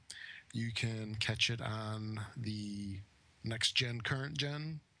last year, you can catch it on the next gen, current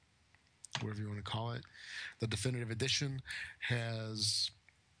gen, whatever you want to call it. The definitive edition has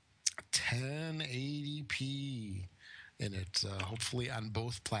 1080p in it, hopefully on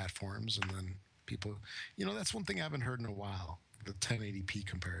both platforms. And then people, that's one thing I haven't heard in a while, the 1080p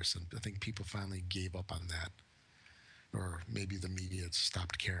comparison. I think people finally gave up on that, or maybe the media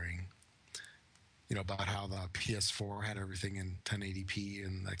stopped caring. About how the PS4 had everything in 1080p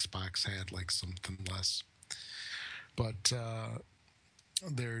and Xbox had like something less. But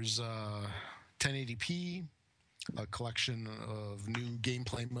there's 1080p, a collection of new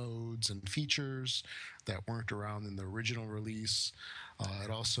gameplay modes and features that weren't around in the original release. It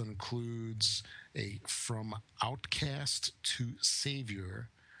also includes a From Outcast to Savior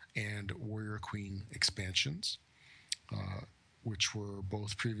and Warrior Queen expansions, uh, which were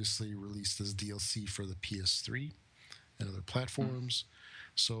both previously released as DLC for the PS3 and other platforms.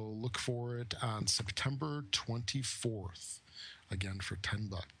 So look for it on September 24th, again for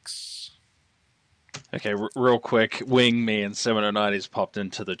 $10. Okay, real quick, Wingman 709 has popped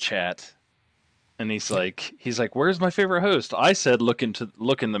into the chat. And Yep. he's like, "Where's my favorite host?" I said, "Look in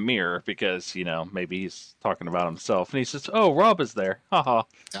the mirror," because maybe he's talking about himself. And he says, "Oh, Rob is there." Haha.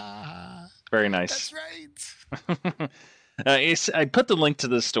 Ah, Very nice. that's right. I put the link to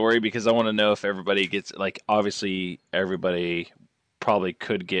this story because I want to know if everybody gets, like, obviously everybody probably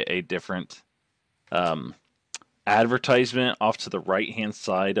could get a different um, advertisement off to the right hand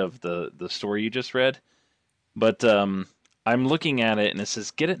side of the story you just read. But I'm looking at it and it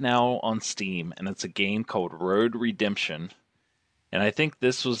says get it now on Steam, and it's a game called Road Redemption. and I think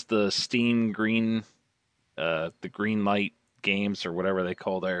this was the Steam Green, the Green Light games or whatever they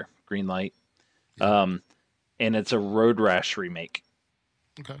call their Green Light. Yeah. Um, and it's a Road Rash remake.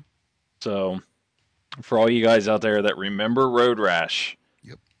 Okay. So for all you guys out there that remember Road Rash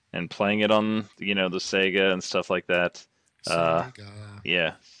Yep. and playing it on the Sega and stuff like that, uh, Sega.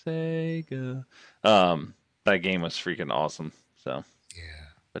 yeah, Sega. Um, that game was freaking awesome. So, Yeah.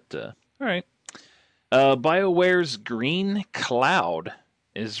 but all right. BioWare's Green Cloud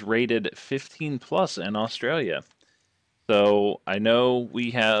is rated 15 plus in Australia. So I know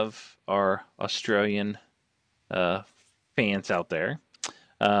we have our Australian uh, fans out there.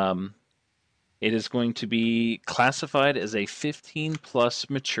 Um, it is going to be classified as a 15 plus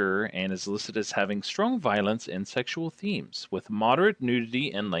mature and is listed as having strong violence and sexual themes with moderate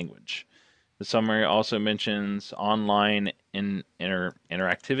nudity and language. The summary also mentions online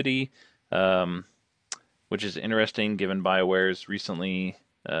interactivity, um, which is interesting given BioWare's recently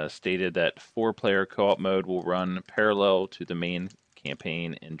stated that four-player co-op mode will run parallel to the main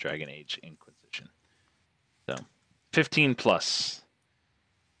campaign in Dragon Age Inquisition. So, 15 plus.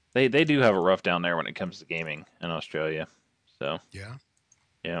 They do have it rough down there when it comes to gaming in Australia. So, Yeah.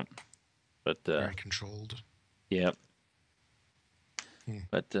 yeah, but Very controlled. yeah, Hmm.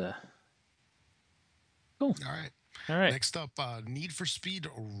 but cool. All right. All right. Next up, Need for Speed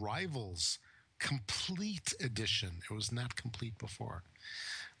Rivals Complete Edition. It was not complete before,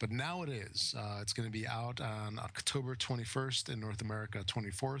 but now it is. It's going to be out on October 21st in North America,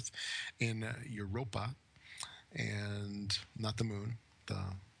 24th in Europa, and not the moon, the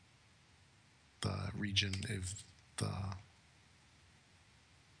region of the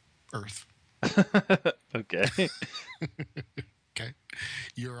Earth. Okay. Okay,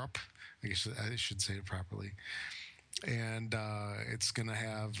 Europe. I guess I should say it properly. And it's going to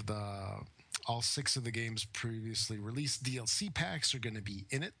have the all six of the games previously released DLC packs are going to be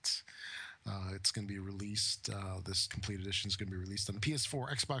in it. It's going to be released. This complete edition is going to be released on the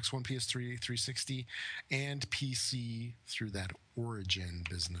PS4, Xbox One, PS3, 360, and PC through that Origin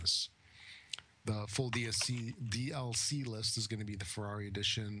business. The full DLC list is going to be the Ferrari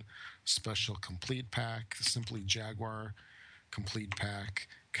Edition Special Complete Pack, Simply Jaguar Complete Pack,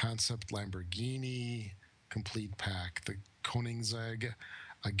 Concept Lamborghini Complete Pack, the Koenigsegg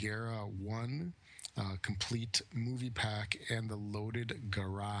Agera 1 Complete Movie Pack, and the Loaded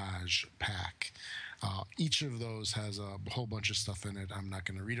Garage Pack. Each of those has a whole bunch of stuff in it. I'm not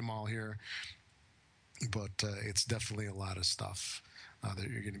going to read them all here, but it's definitely a lot of stuff that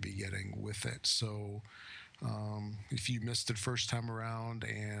you're going to be getting with it. So if you missed it first time around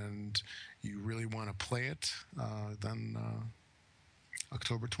and you really want to play it, then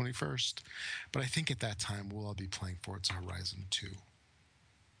October 21st. But I think at that time we'll all be playing Forza Horizon 2,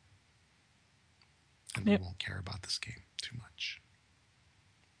 and we Yep. won't care about this game too much.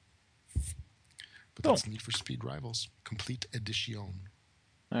 But Cool. that's Need for Speed Rivals Complete Edition.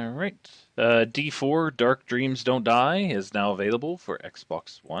 All right. D4 Dark Dreams Don't Die is now available for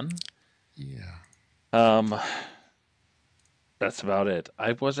Xbox One. Yeah. Um, that's about it.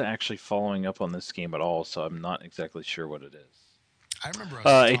 I wasn't actually following up on this game at all, so I'm not exactly sure what it is. I remember us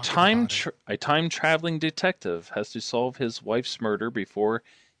talking about it. A time traveling detective has to solve his wife's murder before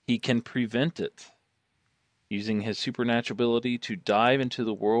he can prevent it, using his supernatural ability to dive into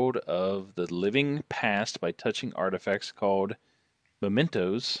the world of the living past by touching artifacts called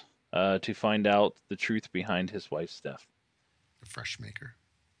mementos to find out the truth behind his wife's death. The Fresh Maker.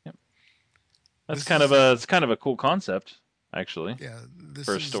 Yep. This is It's kind of a cool concept, actually, yeah, for this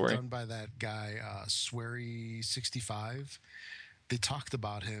a is story. done by that guy Swery65. They talked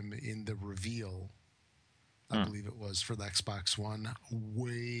about him in the reveal, I Hmm. believe it was for the Xbox One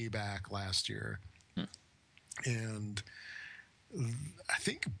way back last year. Hmm. And I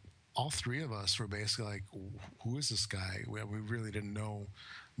think all three of us were basically like, "Who is this guy?" We really didn't know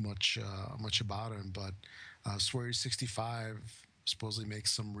much about him, but Swery65 supposedly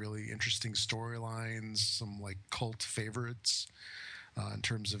makes some really interesting storylines, some like cult favorites in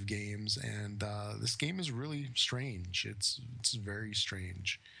terms of games, and this game is really strange. It's very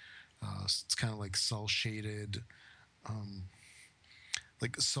strange. It's kind of um,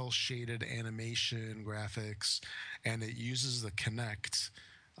 like cell shaded animation graphics, and it uses the Kinect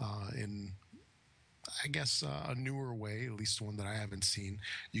in I guess a newer way, at least one that I haven't seen.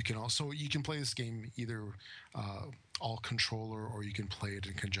 You can play this game either uh, all controller or you can play it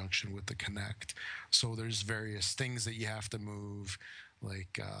in conjunction with the Kinect. So there's various things that you have to move,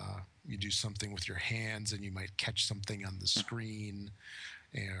 like you do something with your hands and you might catch something on the screen,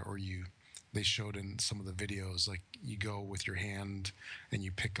 or you. They showed in some of the videos, like you go with your hand and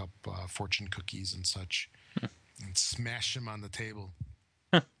you pick up fortune cookies and such. and smash him on the table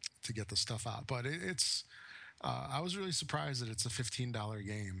to get the stuff out. But it's I was really surprised that it's a $15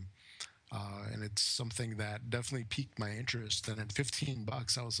 game, and it's something that definitely piqued my interest. And at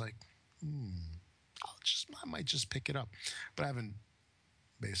 $15, I was like, hmm, I might just pick it up. But I haven't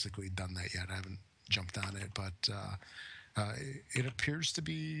basically done that yet. I haven't jumped on it, but it appears to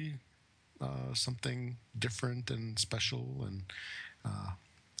be something different and special, and uh,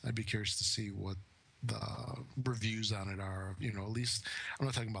 I'd be curious to see what the reviews on it are. At least I'm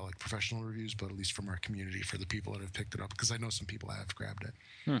not talking about like professional reviews, but at least from our community for the people that have picked it up, because I know some people have grabbed it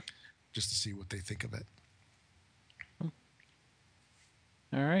Hmm. just to see what they think of it. All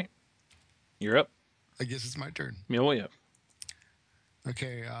right, you're up. I guess it's my turn. Oh yeah.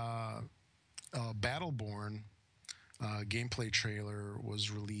 Okay, Battleborn gameplay trailer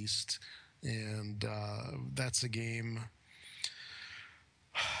was released, and that's a game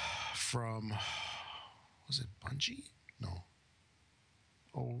from, was it Bungie? No.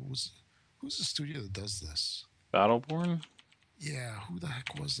 Oh, who's the studio that does this? Battleborn. Yeah, who the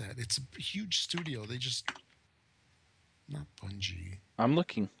heck was that? It's a huge studio. They just, not Bungie. I'm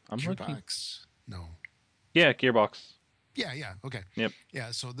looking. I'm looking. Gearbox? No. Yeah, Gearbox. Yeah, yeah. Okay. Yep.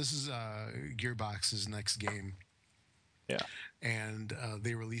 Yeah, so this is Gearbox's next game, Yeah. and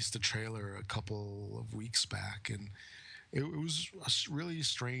they released a trailer a couple of weeks back, and it was a really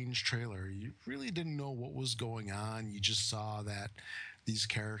strange trailer. You really didn't know what was going on. You just saw that these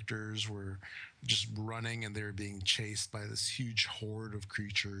characters were just running and they were being chased by this huge horde of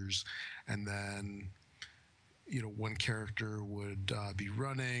creatures, and then one character would be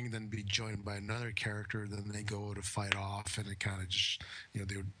running, then be joined by another character, then they go to fight off, and it kind of just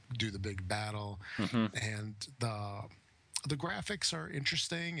they would do the big battle. Mm-hmm. And the graphics are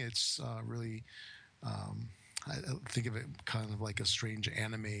interesting. It's really I think of it kind of like a strange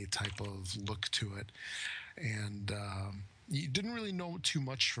anime type of look to it, and you didn't really know too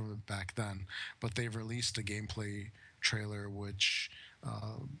much from it back then, but they've released a gameplay trailer which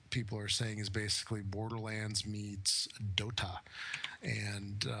people are saying is basically Borderlands meets Dota,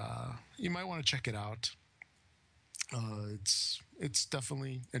 and you might want to check it out. It's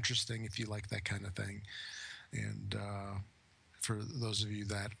definitely interesting if you like that kind of thing, and for those of you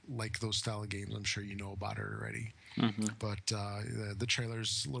that like those style of games, I'm sure you know about it already. Mm-hmm. But the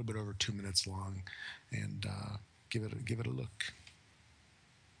trailer's a little bit over 2 minutes long, and give it a look.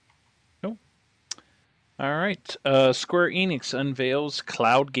 Cool. All right. Square Enix unveils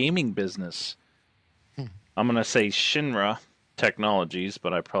cloud gaming business. Hmm. I'm gonna say Shinra Technologies,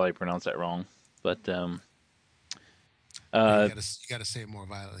 but I probably pronounced that wrong. But You uh, gotta say it more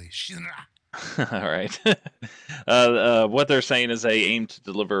violently. Shinra. all right. What they're saying is they aim to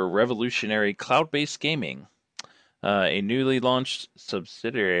deliver revolutionary cloud-based gaming. A newly launched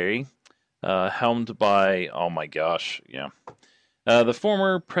subsidiary helmed by, oh my gosh, yeah, the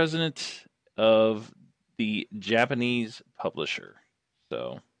former president of the Japanese publisher.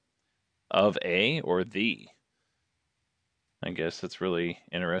 So, of a or the, I guess that's really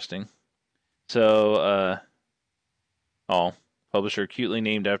interesting. So, oh, publisher cutely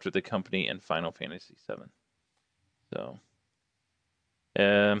named after the company in Final Fantasy VII. So,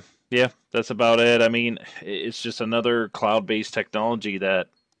 yeah, that's about it. I mean, it's just another cloud-based technology that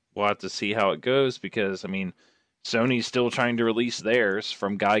we'll have to see how it goes because I mean, Sony's still trying to release theirs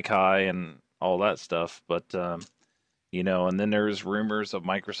from Gaikai and all that stuff, but and then there's rumors of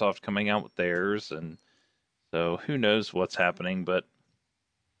Microsoft coming out with theirs, and so who knows what's happening, but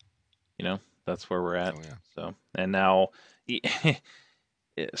that's where we're at. Oh yeah. So, and now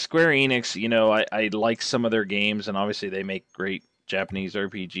Square Enix, I like some of their games, and obviously they make great Japanese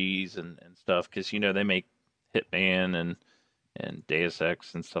RPGs and stuff because they make Hitman and Deus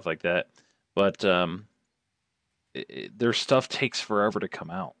Ex and stuff like that. But their stuff takes forever to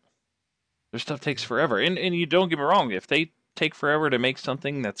come out. Their stuff takes Yeah. forever, and you don't get me wrong. If they take forever to make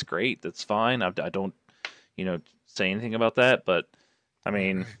something, that's great. That's fine. I don't say anything about that. But I Right.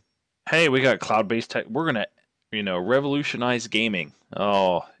 mean, Right. hey, we got cloud-based tech. We're gonna revolutionize gaming.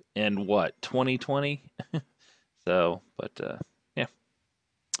 Oh, in what 2020? So, but yeah.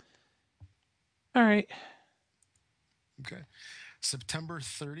 All right. Okay. September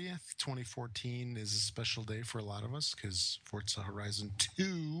 30th, 2014 is a special day for a lot of us because Forza Horizon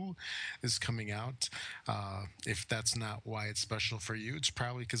 2 is coming out. If that's not why it's special for you, it's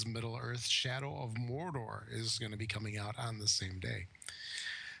probably because Middle Earth Shadow of Mordor is going to be coming out on the same day.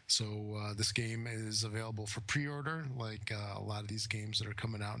 So this game is available for pre-order, like a lot of these games that are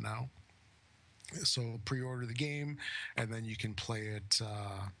coming out now. So pre-order the game, and then you can play it.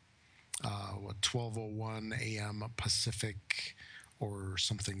 12:01 a.m. Pacific or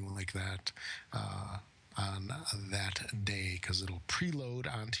something like that. on that day because it'll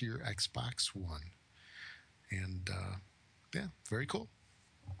preload onto your Xbox One. And yeah, very cool.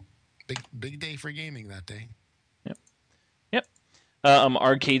 Big day for gaming that day. Yep. Yep.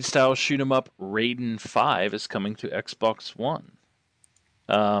 Arcade style shoot 'em up Raiden 5 is coming to Xbox One.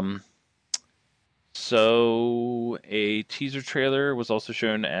 Um, so a teaser trailer was also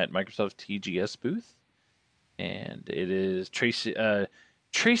shown at Microsoft's TGS booth, and it is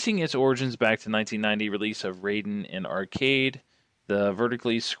tracing its origins back to 1990 release of Raiden in arcade. The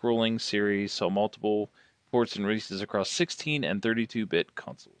vertically scrolling series saw multiple ports and releases across 16 and 32-bit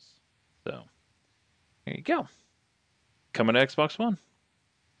consoles. So there you go, coming to Xbox One.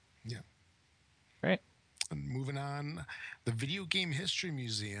 Yeah. Right. And moving on, the Video Game History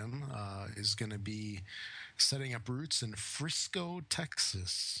Museum is going to be setting up roots in Frisco,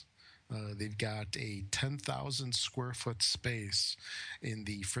 Texas. They've got a 10,000 square foot space in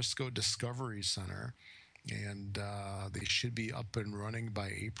the Frisco Discovery Center, and they should be up and running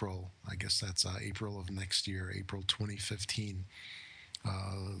by April. I guess that's April of next year, April 2015.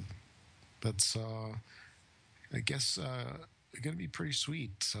 Uh, that's I guess going to be pretty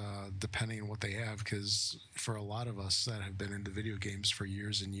sweet, depending on what they have. Because for a lot of us that have been into video games for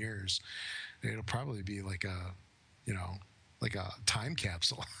years and years, it'll probably be like you know, like a time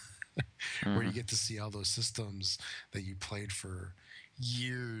capsule where Mm-hmm. you get to see all those systems that you played for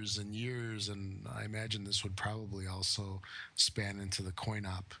years and years. And I imagine this would probably also span into um,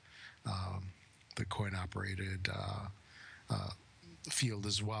 the coin operated field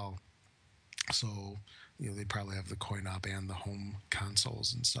as well. So they probably have the coin op and the home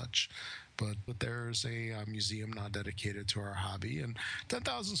consoles and such. But there's a museum now dedicated to our hobby, and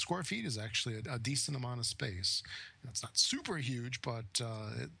 10,000 square feet is actually a decent amount of space. It's not super huge, but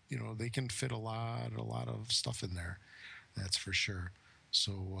they can fit a lot of stuff in there. That's for sure.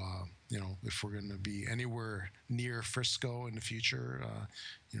 So if we're going to be anywhere near Frisco in the future,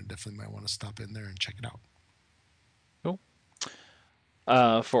 definitely might want to stop in there and check it out. Cool.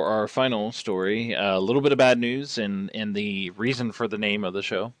 For our final story, a little bit of bad news and the reason for the name of the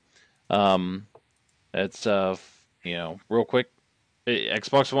show. Um, it's real quick.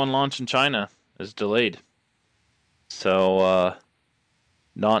 Xbox One launch in China is delayed, so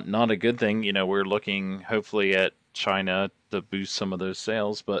not a good thing. We're looking hopefully at China to boost some of those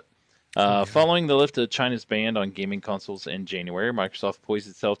sales, but Oh yeah, following the lift of China's ban on gaming consoles in January, Microsoft poised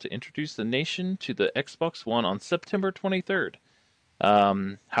itself to introduce the nation to the Xbox One on September 23rd.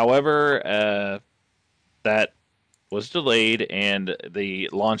 However, that was delayed, and the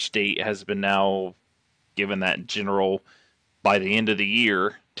launch date has been now given that general by the end of the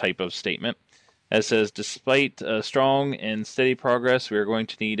year type of statement. As says, despite strong and steady progress, we are going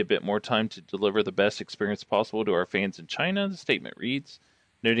to need a bit more time to deliver the best experience possible to our fans in China, the statement reads,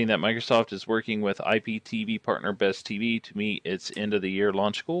 noting that Microsoft is working with IPTV partner Best TV to meet its end of the year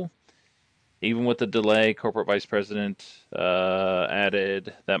launch goal. Even with the delay, corporate vice president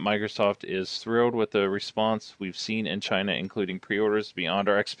added that Microsoft is thrilled with the response we've seen in China, including pre orders beyond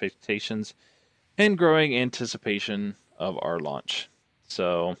our expectations and growing anticipation of our launch.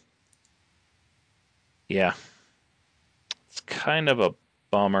 So, yeah, it's kind of a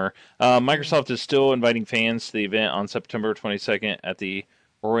bummer. yeah. Microsoft is still inviting fans to the event on September 22nd at the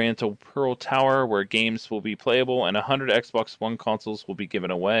Oriental Pearl Tower, where games will be playable and 100 Xbox One consoles will be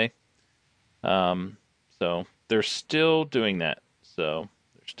given away. Um, so they're still doing that. So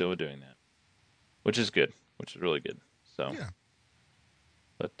they're still doing that, which is good, which is really good. So, Yeah.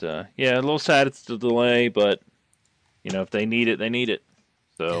 but yeah, a little sad it's the delay, but if they need it, they need it.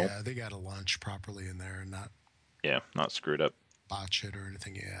 So Yeah, they got to launch properly in there and not yeah, not screwed up. botch it or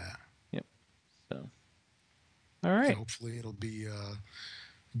anything. Yeah. Yep. So all And right. hopefully it'll be a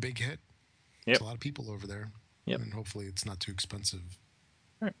big hit. There's Yep. a lot of people over there. Yep. And hopefully it's not too expensive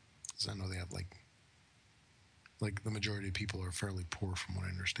All right. because I know they have like the majority of people are fairly poor from what I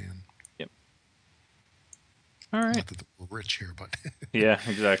understand. Yep. All right. Not that we're rich here, but Yeah.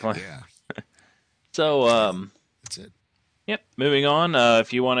 Exactly. yeah. So Yeah. That's it. yep. Moving on.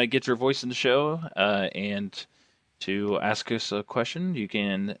 If you want to get your voice in the show, and to ask us a question, you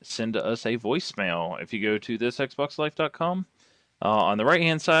can send us a voicemail. If you go to thisxboxlife.com, on the right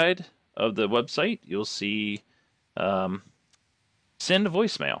hand side of the website, you'll see um, send a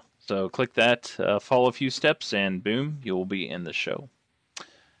voicemail. So click that, follow a few steps, and boom, you'll be in the show.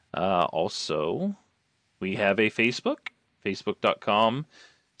 Also, we have a Facebook,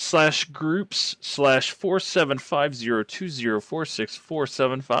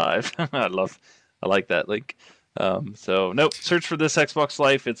 facebook.com/groups/4750204647. I like that link. So nope, search for this Xbox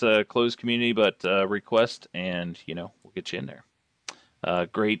Life. It's a closed community, but request, and we'll get you in there.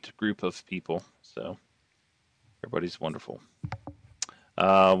 Great group of people. So Everybody's wonderful.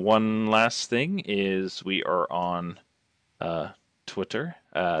 One last thing is we are on uh, Twitter.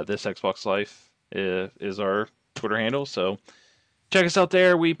 This Xbox Life is our Twitter handle, so check us out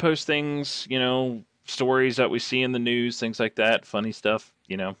there. We post things, stories that we see in the news, things like that, funny stuff.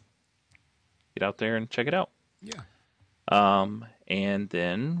 Get out there and check it out. Yeah. And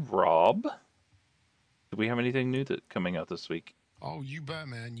then Rob, do we have anything new that coming out this week? Oh, you bet,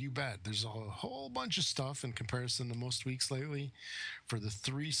 man. You bet. There's a whole bunch of stuff in comparison to most weeks lately. For the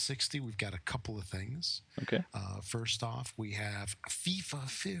 360, we've got a couple of things. Okay. First off, we have FIFA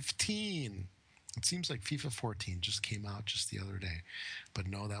 15. It seems like FIFA 14 just came out just the other day, but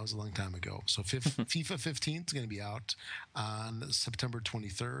no, that was a long time ago. So FIFA 15 is going to be out on September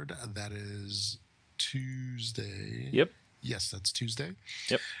 23rd. That is Tuesday. Yep. Yes, that's Tuesday.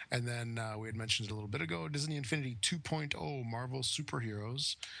 Yep. And then we had mentioned it a little bit ago, Disney Infinity 2.0 Marvel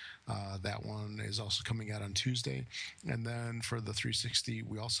Superheroes. That one is also coming out on Tuesday. And then for the 360,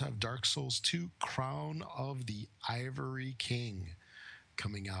 we also have Dark Souls 2 Crown of the Ivory King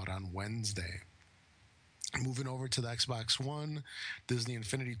coming out on Wednesday. Moving over to the Xbox One, Disney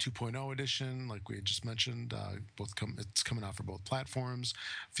Infinity 2.0 edition, like we had just mentioned, it's coming out for both platforms.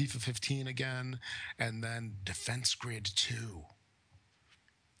 FIFA 15 again, and then Defense Grid 2.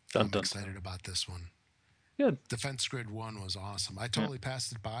 Dun, I'm dun, excited dun. about this one. Good. Defense Grid 1 was awesome. I Yeah. totally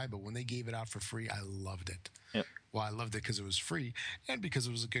passed it by, but when they gave it out for free, I loved it. Yep. Well, I loved it because it was free and because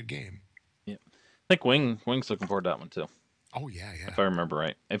it was a good game. Yep. I think Wing's looking forward to that one too. Oh, yeah, yeah. If I remember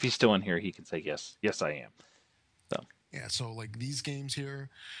right. If he's still in here, he can say yes. Yes, I am. So. Yeah, so like these games here,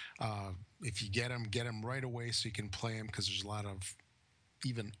 if you get them right away so you can play them because there's a lot of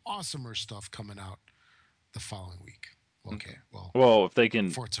even awesomer stuff coming out the following week. Okay, Well, if they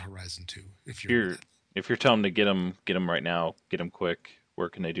can, Forza Horizon 2, if if you're into you're that. if you're telling them to get them right now, get them quick. Where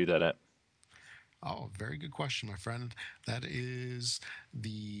can they do that at? Oh, very good question, my friend. That is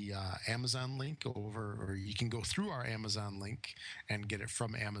the Amazon link over, or you can go through our Amazon link and get it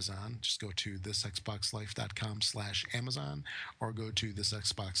from Amazon. Just go to thisxboxlife.com/Amazon or go to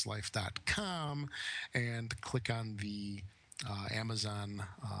thisxboxlife.com and click on the Amazon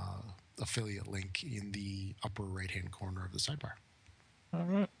affiliate link in the upper right hand corner of the sidebar. All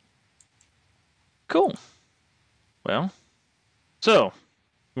right. Cool. Well, so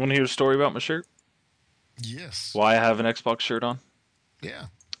you want to hear a story about my shirt? Yes. Why I have an Xbox shirt on? Yeah.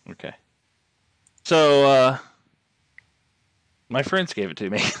 Okay. So, my friends gave it to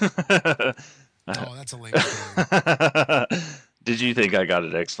me. Oh, that's a lame story. Did you think I got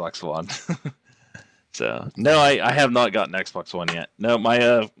an Xbox One? So no, I have not gotten Xbox One yet. No,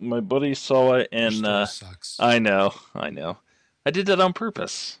 my buddy saw it Your and story sucks. I know. I did that on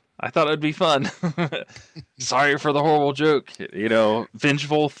purpose. I thought it'd be fun. Sorry for the horrible joke.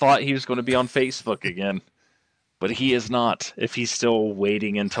 Vengeful thought he was going to be on Facebook again, but he is not. If he's still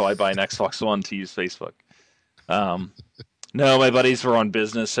waiting until I buy an Xbox One to use Facebook. Um, no, my buddies were on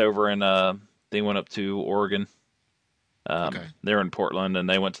business over in. They went up to Oregon. Okay. They're in Portland, and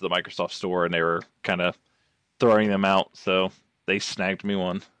they went to the Microsoft store, and they were kind of throwing them out. So they snagged me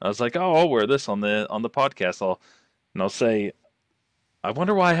one. I was like, "Oh, I'll wear this on the podcast. I'll say, I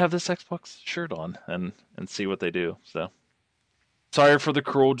wonder why I have this Xbox shirt on, and see what they do." So sorry for the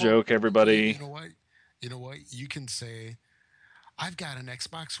cruel Well, joke, everybody. you know what? You know what? You can say, I've got an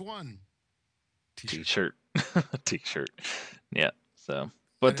Xbox One t-shirt. T-shirt, t-shirt. Yeah. So, And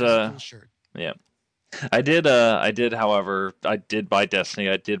but it is a cool shirt. yeah. I did, however, I did buy Destiny.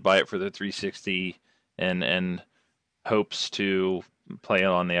 I did buy it for the 360 and hopes to play it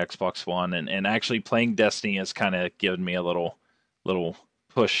on the Xbox One. And actually playing Destiny has kind of given me a little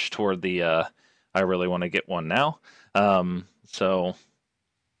push toward the I really want to get one now. So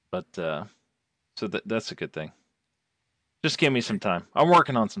but so that's a good thing. Just give me some time. I'm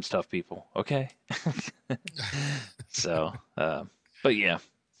working on some stuff, people. Okay. So, but yeah.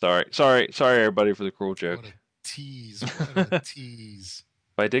 Sorry, everybody, for the cruel joke. What a tease. What a tease.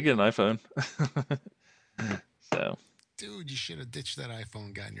 But I did get an iPhone. So, Dude, you should have ditched that iPhone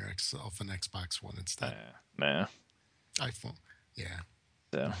and gotten yourself an Xbox One instead. nah. iPhone. Yeah.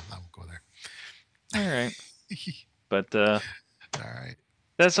 So, No, I won't go there. all right. But All right.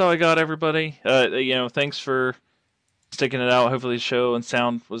 that's all I got, everybody. Thanks for sticking it out. Hopefully, the show and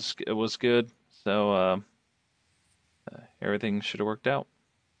sound was good. So, everything should have worked out.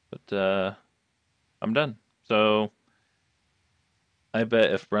 But I'm done. So, I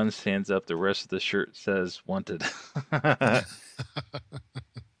bet if Brun stands up, the rest of the shirt says "wanted."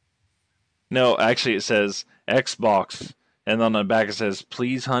 No, actually, it says Xbox, and on the back it says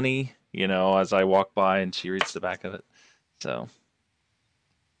 "Please, honey." As I walk by, and she reads the back of it. So,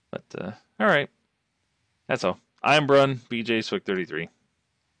 but all right, that's all. I am Brun, BJ Swick33.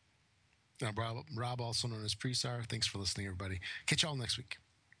 Rob, also known as Presar. Thanks for listening, everybody. Catch y'all next week.